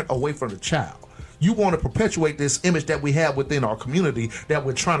a parent away from the child. You want to perpetuate this image that we have within our community that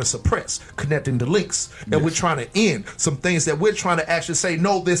we're trying to suppress, connecting the links, that we're trying to end, some things that we're trying to actually say,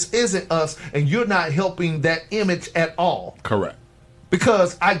 no, this isn't us, and you're not helping that image at all. Correct.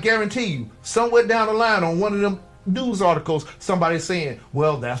 Because I guarantee you, somewhere down the line on one of them news articles, somebody's saying,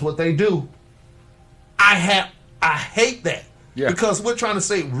 well, that's what they do. I hate that. Yeah. Because we're trying to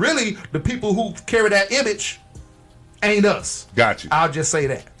say, really, the people who carry that image ain't us. Got you. I'll just say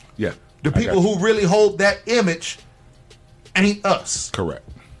that. Yeah. The people who really hold that image ain't us. Correct.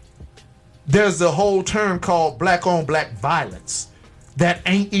 There's a whole term called black on black violence that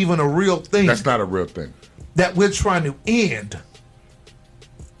ain't even a real thing. That's not a real thing. That we're trying to end.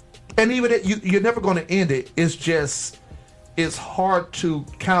 And even that you're never going to end it. It's just, it's hard to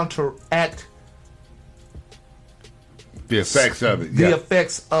counteract the effects of it. The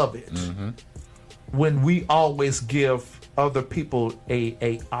effects of it. When we always give other people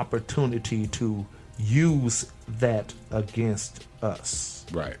a opportunity to use that against us.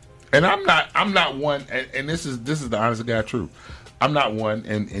 Right. And I'm not one, and this is the honest to God truth. I'm not one,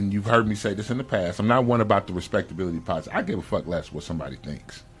 and you've heard me say this in the past, I'm not one about the respectability policy. I give a fuck less what somebody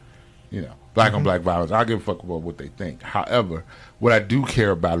thinks. You know, black on black violence, I give a fuck about what they think. However, what I do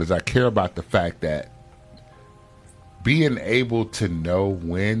care about is I care about the fact that being able to know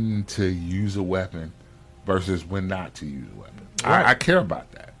when to use a weapon versus when not to use a weapon. Right. I care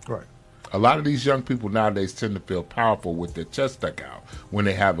about that. Right. A lot of these young people nowadays tend to feel powerful with their chest stuck out when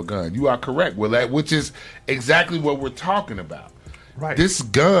they have a gun. You are correct, Willette, which is exactly what we're talking about. Right. This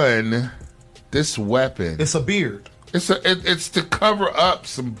gun, this weapon. It's a beard. It's to cover up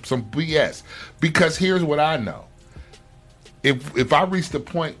some BS. Because here's what I know. If I reach the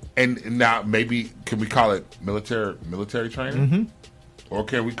point, and now maybe can we call it military training, or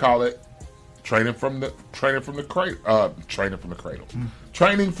can we call it training from the cradle?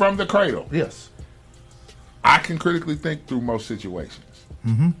 Training from the cradle. Yes. I can critically think through most situations.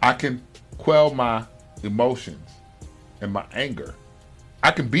 I can quell my emotions and my anger.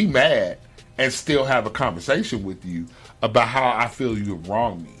 I can be mad and still have a conversation with you about how I feel you've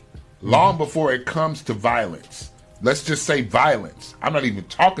wronged me. Long before it comes to violence. Let's just say violence. I'm not even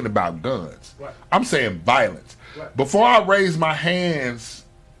talking about guns. Right. I'm saying violence. Right. Before I raise my hands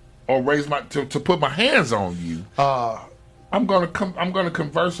or to put my hands on you, I'm gonna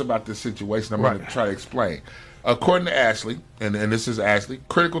converse about this situation. I'm gonna try to explain. According to Ashley, and this is Ashley,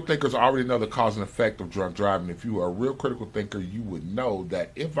 critical thinkers already know the cause and effect of drunk driving. If you are a real critical thinker, you would know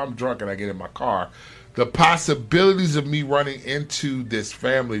that if I'm drunk and I get in my car, the possibilities of me running into this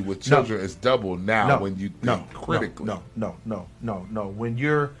family with children is double now when you think critically. No. When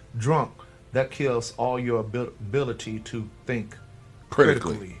you're drunk, that kills all your ability to think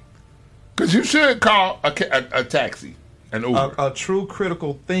critically. Because you should call a taxi, an Uber. A true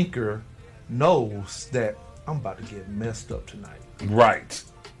critical thinker knows that I'm about to get messed up tonight. Right.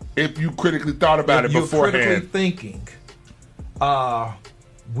 If you critically thought about it beforehand. You're critically thinking.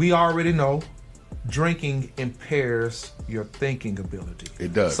 We already know drinking impairs your thinking ability.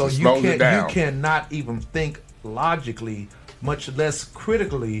 It does. So it slows it down. You cannot even think logically, much less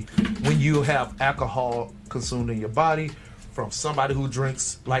critically, when you have alcohol consumed in your body from somebody who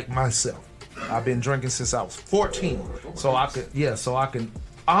drinks like myself. I've been drinking since I was 14. So I can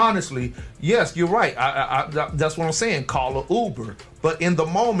honestly, yes, you're right. I that's what I'm saying. Call an Uber. But in the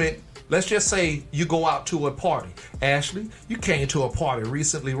moment, let's just say you go out to a party. Ashley, you came to a party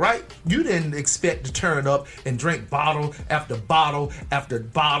recently, right? You didn't expect to turn up and drink bottle after bottle after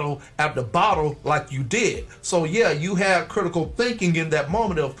bottle after bottle like you did. So yeah, you had critical thinking in that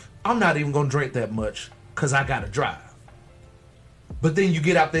moment of, I'm not even going to drink that much because I got to drive. But then you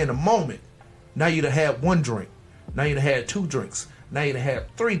get out there in the moment. Now you'd have had one drink. Now you'd have had 2 drinks. Now you'd have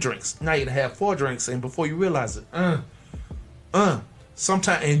had 3 drinks. Now you'd have had 4 drinks. And before you realize it,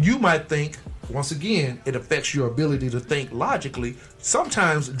 sometimes, and you might think, once again, it affects your ability to think logically.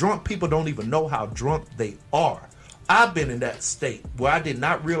 Sometimes drunk people don't even know how drunk they are. I've been in that state where I did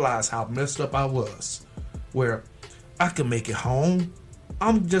not realize how messed up I was, where I can make it home.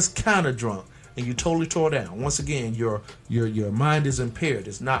 I'm just kind of drunk, and you totally tore down. Once again, your mind is impaired.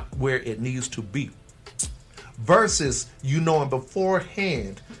 It's not where it needs to be. Versus you knowing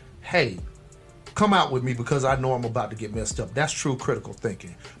beforehand, hey, come out with me because I know I'm about to get messed up. That's true critical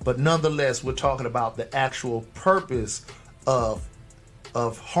thinking. But nonetheless, we're talking about the actual purpose of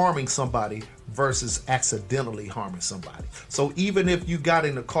harming somebody versus accidentally harming somebody. So even if you got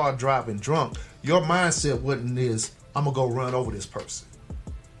in the car driving drunk, your mindset wasn't is, I'm going to go run over this person.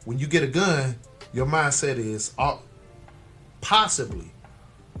 When you get a gun, your mindset is, possibly,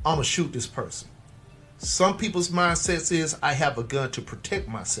 I'm going to shoot this person. Some people's mindsets is, I have a gun to protect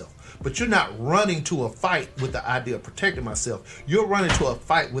myself. But you're not running to a fight with the idea of protecting myself. You're running to a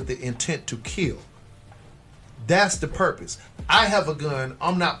fight with the intent to kill. That's the purpose. I have a gun.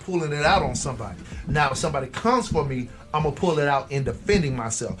 I'm not pulling it out on somebody. Now, if somebody comes for me, I'm going to pull it out in defending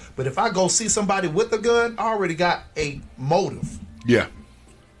myself. But if I go see somebody with a gun, I already got a motive. Yeah.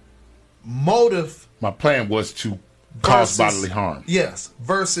 Motive. My plan was to cause bodily harm. Yes.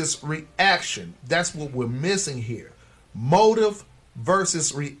 Versus reaction. That's what we're missing here. Motive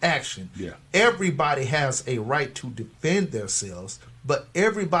versus reaction. Yeah. Everybody has a right to defend themselves, but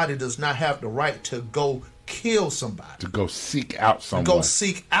everybody does not have the right to go kill somebody. To go seek out someone. To go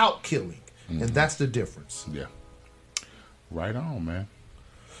seek out killing. And that's the difference. Yeah. Right on, man.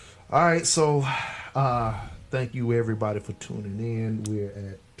 All right, so thank you everybody for tuning in. We're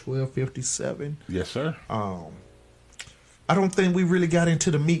at 12:57. Yes, sir. I don't think we really got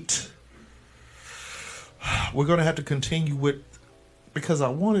into the meat. We're going to have to continue with, because I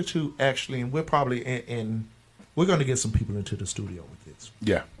wanted to actually, and we're probably and we're going to get some people into the studio with this.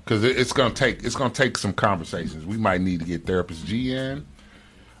 Yeah, because it's going to take some conversations. We might need to get Therapist G in.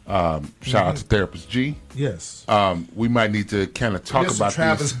 Shout out to Therapist G. Yes. We might need to kind of talk about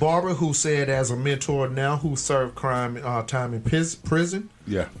Travis this. Barber, who said as a mentor now, who served time in prison.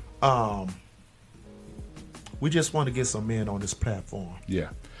 Yeah. We just want to get some men on this platform. Yeah.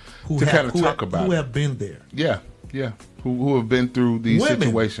 Who have been there. Yeah. Yeah. Who have been through these Women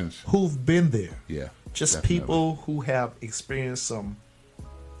situations. Who've been there. Yeah. Just definitely. people who have experienced some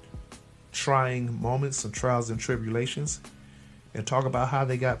trying moments, some trials and tribulations, and talk about how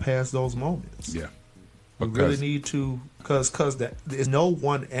they got past those moments. Yeah. We really need to, because there's no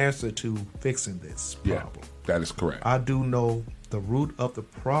one answer to fixing this problem. Yeah, that is correct. I do know the root of the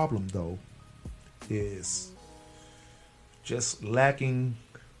problem, though, is just lacking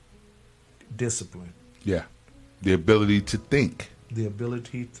discipline. Yeah. The ability to think. The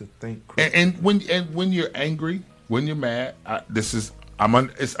ability to think. And when you're angry, when you're mad,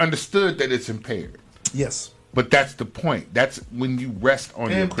 it's understood that it's impaired. Yes. But that's the point. That's when you rest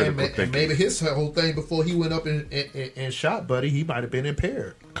on your critical thinking. And maybe his whole thing before he went up and shot Buddy, he might have been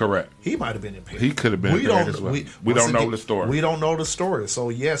impaired. Correct. He might have been impaired. He could have been impaired as well. We don't know the story. We don't know the story. So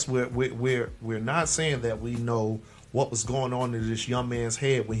yes, we're not saying that we know what was going on in this young man's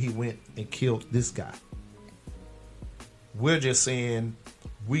head when he went and killed this guy. We're just saying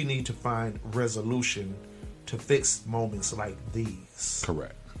we need to find resolution to fix moments like these.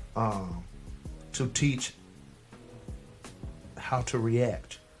 Correct. To teach how to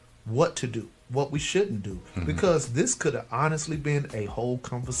react, what to do, what we shouldn't do. Mm-hmm. Because this could have honestly been a whole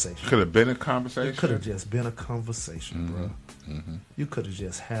conversation. Could have been a conversation. It could have just been a conversation, mm-hmm. bro. Mm-hmm. You could have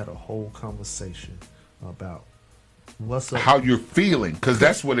just had a whole conversation about what's up. How you're feeling, because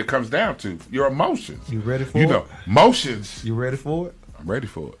that's what it comes down to. Your emotions. You ready for it? Emotions. You ready for it? I'm ready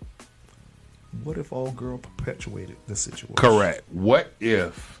for it. What if old girl perpetuated the situation? Correct. What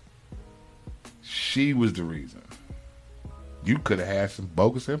if she was the reason? You could have had some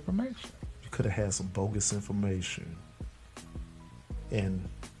bogus information. You could have had some bogus information. And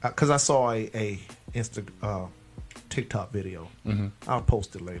because I saw a TikTok video. Mm-hmm. I'll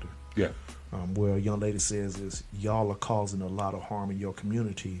post it later. Yeah. Where a young lady says is, y'all are causing a lot of harm in your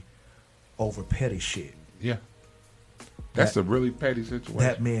community over petty shit. Yeah. That's a really petty situation.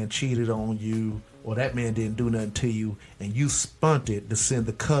 That man cheated on you, or that man didn't do nothing to you, and you spunt it to send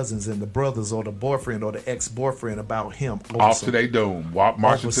the cousins and the brothers or the boyfriend or the ex-boyfriend about him. Off to their doom.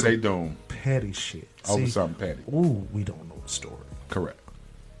 Marching to their doom. Petty shit. Over something petty. Ooh, we don't know the story. Correct.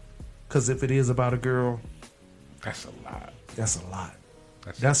 Because if it is about a girl, that's a lot. That's a lot.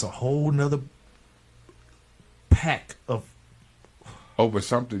 That's a whole nother pack of... Over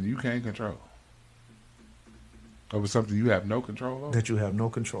something you can't control. Over something you have no control over? That you have no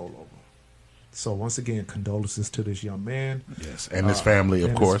control over. So once again, condolences to this young man. Yes, and his family,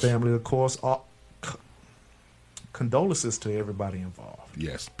 of course. His family, of course. condolences to everybody involved.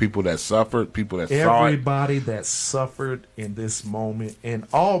 Yes, people that suffered, people that everybody that suffered in this moment, and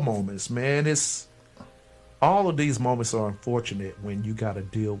all moments, man. It's all of these moments are unfortunate when you got to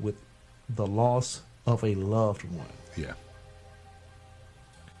deal with the loss of a loved one. Yeah.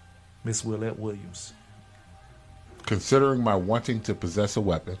 Miss Willette Williams. Considering my wanting to possess a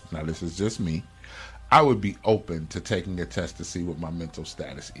weapon, now this is just me, I would be open to taking a test to see what my mental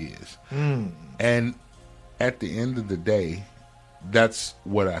status is. And at the end of the day, that's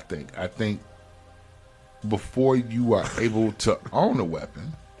what I think. I think before you are able to own a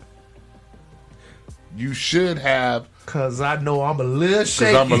weapon, you should have. Because I know I'm a little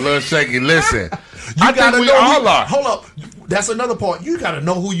shaky. Because I'm a little shaky. Listen, I think we all are. Hold up. That's another part. You got to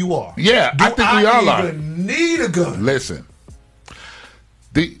know who you are. Yeah, I think we all are. Need a gun. Listen.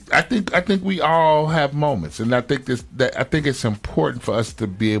 I think we all have moments, and I think it's important for us to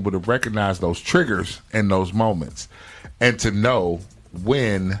be able to recognize those triggers and those moments, and to know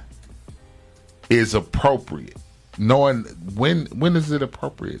when is appropriate. Knowing when is it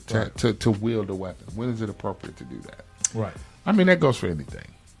appropriate to wield a weapon? When is it appropriate to do that? Right. I mean, that goes for anything,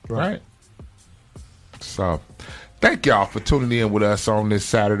 right? So, thank y'all for tuning in with us on this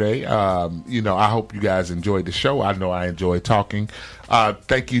Saturday. I hope you guys enjoyed the show. I know I enjoyed talking.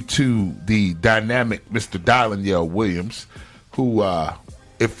 Thank you to the dynamic Mr. Dylan Williams, who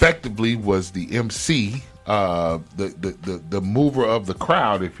effectively was the MC, the mover of the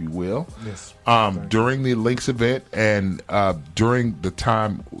crowd, if you will, yes. During the Lynx event and during the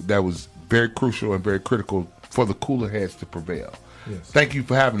time that was very crucial and very critical for the cooler heads to prevail. Yes. Thank you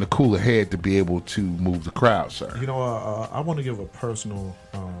for having the cooler head to be able to move the crowd, sir. I want to give a personal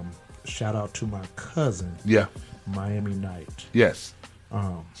shout out to my cousin. Yeah. Miami Knight. Yes.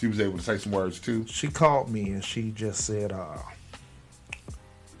 She was able to say some words too. She called me and she just said,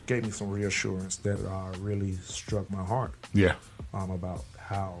 gave me some reassurance that really struck my heart. Yeah. About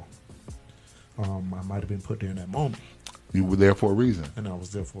how I might have been put there in that moment. You were there for a reason. And I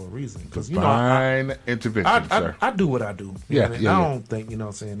was there for a reason. Divine intervention, sir. I do what I do. Yeah, I don't think,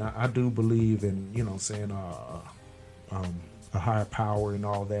 I do believe in, a higher power and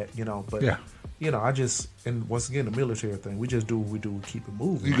all that, but, I just, and once again, the military thing, we just do what we do, we keep it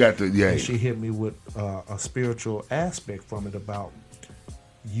moving. You got to, And she hit me with a spiritual aspect from it about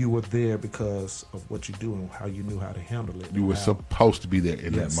you were there because of what you do and how you knew how to handle it. You were supposed to be there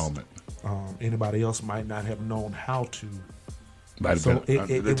in that moment. Anybody else might not have known how to. Might have been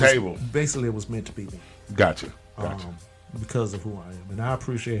under the table. Basically, it was meant to be me. Gotcha. Because of who I am. And I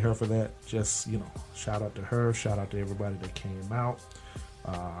appreciate her for that. Just, shout out to her. Shout out to everybody that came out.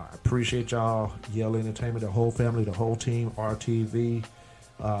 I appreciate y'all, Yell Entertainment, the whole family, the whole team, RTV,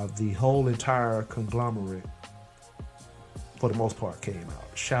 the whole entire conglomerate, for the most part, came out.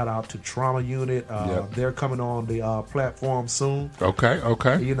 Shout out to Trauma Unit. They're coming on the platform soon. Okay.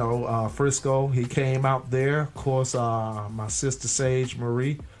 Frisco, he came out there. Of course, my sister Sage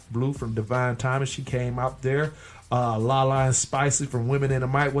Marie Blue from Divine Timing, she came out there. Lala and Spicy from Women in the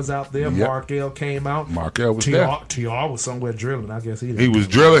Mic was out there. Yep. Mark L came out. Mark L was there. TR was somewhere drilling. I guess he was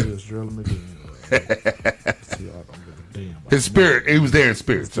drilling. He was drilling again. TR don't give a damn. His spirit. He was there in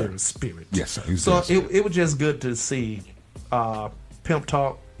spirit. Spirit. Yes, sir. So it was just good to see Pimp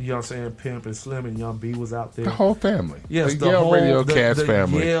Talk. You know what I'm saying? Pimp and Slim and Young B was out there. The whole family. Yes, the Yale Radio Cast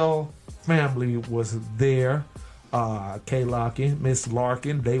family. The Yale family was there. K. Larkin, Miss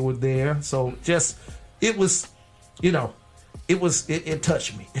Larkin, they were there. So just, it was, it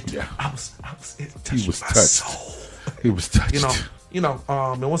touched me. It touched my soul. He was touched.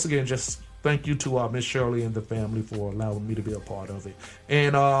 And once again, just thank you to Miss Shirley and the family for allowing me to be a part of it.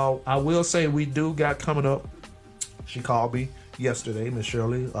 And I will say we do got coming up. She called me yesterday, Miss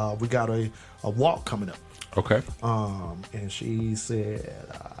Shirley. We got a walk coming up. Okay. And she said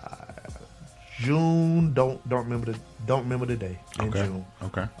June. Don't remember the day in June.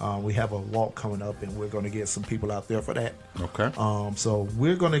 Okay. We have a walk coming up, and we're going to get some people out there for that. Okay. So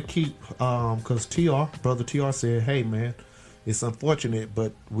we're going to keep because Brother TR said, "Hey man, it's unfortunate,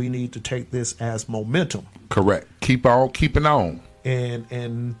 but we need to take this as momentum." Correct. Keep on keeping on.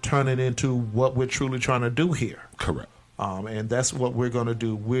 And turn it into what we're truly trying to do here. Correct. And that's what we're going to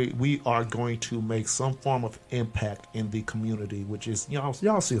do. We are going to make some form of impact in the community, which is, y'all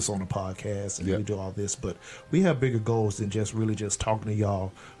see us on the podcast and we do all this, but we have bigger goals than just talking to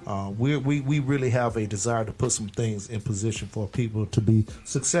y'all. We really have a desire to put some things in position for people to be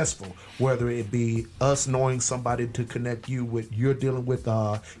successful, whether it be us knowing somebody to connect you with, you're dealing with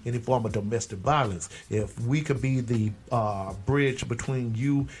any form of domestic violence. If we could be the bridge between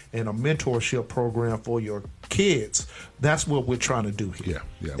you and a mentorship program for your kids, that's what we're trying to do here.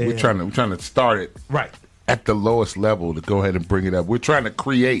 Yeah. We're trying to start it right at the lowest level to go ahead and bring it up. We're trying to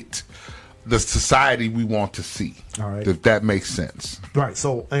create the society we want to see. All right. If that makes sense. Right.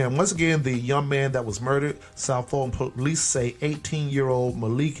 So, and once again, the young man that was murdered, South Fulton police say 18-year-old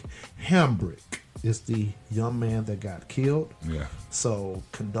Malik Hambrick is the young man that got killed. Yeah. So,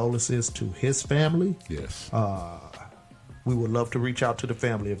 condolences to his family. Yes. We would love to reach out to the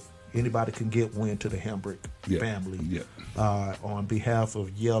family if anybody can get wind to the Hambrick family. Yeah. On behalf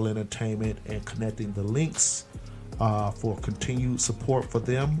of Yale Entertainment and connecting the links for continued support for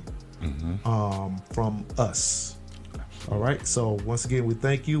them. From us. All right. So once again, we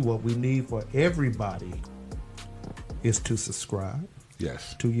thank you. What we need for everybody is to subscribe.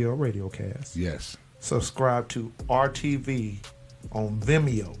 Yes. To your Radiocast. Yes. Subscribe to RTV on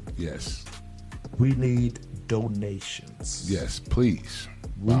Vimeo. Yes. We need donations. Yes, please.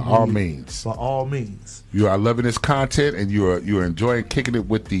 By all means. By all means. You are loving this content, and you are enjoying kicking it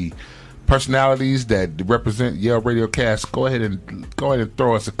with the personalities that represent Yale Radiocast. Go ahead and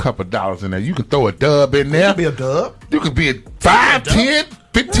throw us a couple dollars in there. You can throw a dub in there. It could be a dub. You could be a 5, 10,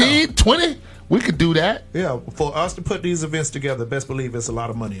 15, 20. We could do that. Yeah, for us to put these events together, best believe it's a lot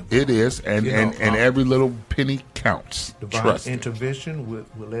of money involved. It is, and every little penny counts. Divine Trust Intervention with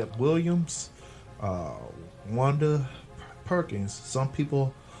Willette Williams, Wanda Perkins. Some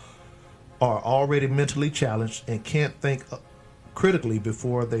people are already mentally challenged and can't think critically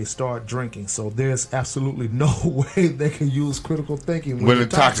before they start drinking. So there's absolutely no way they can use critical thinking when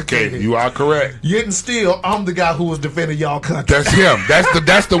intoxicated. You are correct. Yet and still, I'm the guy who was defending y'all country. That's him.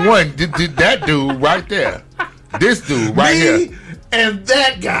 That's the one. That dude right there. This dude right here. And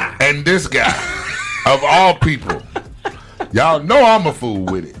that guy. And this guy. Of all people. Y'all know I'm a fool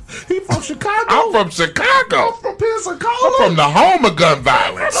with it. He from Chicago. I'm from Chicago. I'm from Pensacola. I'm from the home of gun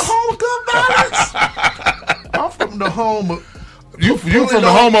violence. I'm from the home of You from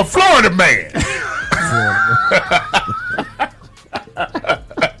the home of Florida man.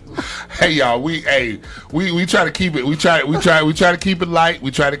 Hey y'all, we try to keep it. We try to keep it light.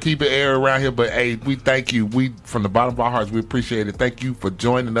 We try to keep it air around here. But hey, we thank you. We from the bottom of our hearts, we appreciate it. Thank you for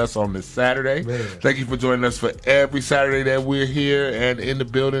joining us on this Saturday. Man. Thank you for joining us for every Saturday that we're here and in the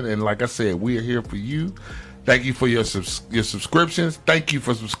building. And like I said, we are here for you. Thank you for your subscriptions. Thank you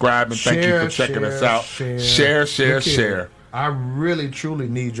for subscribing. Thank you for checking us out. Share. I really, truly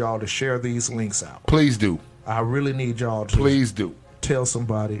need y'all to share these links out. Please do. I really need y'all to. Please do. Tell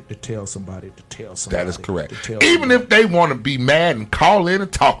somebody to tell somebody to tell somebody. That is correct. Even if they want to be mad and call in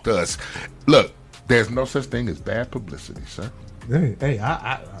and talk to us. Look, there's no such thing as bad publicity, sir. Hey,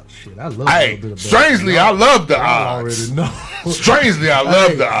 I love. Hey, strangely, I love the odds. Already know. Strangely, I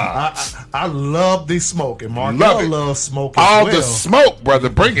love the odds. I love the smoke, and Mark loves smoke. All the smoke, brother.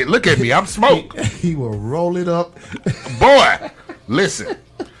 Bring it. Look at me. I'm smoke. He will roll it up. Boy, listen.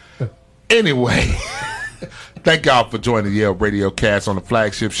 Anyway, thank y'all for joining the Yale Radiocast on the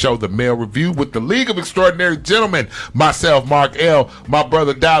flagship show, The Male Review, with the League of Extraordinary Gentlemen. Myself, Mark L., my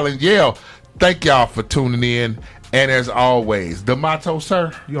brother, Dylan Yale. Thank y'all for tuning in. And as always, the motto,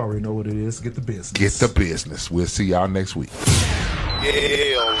 sir? You already know what it is. Get the business. Get the business. We'll see y'all next week.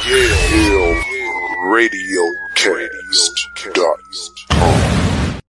 Yale Radiocast.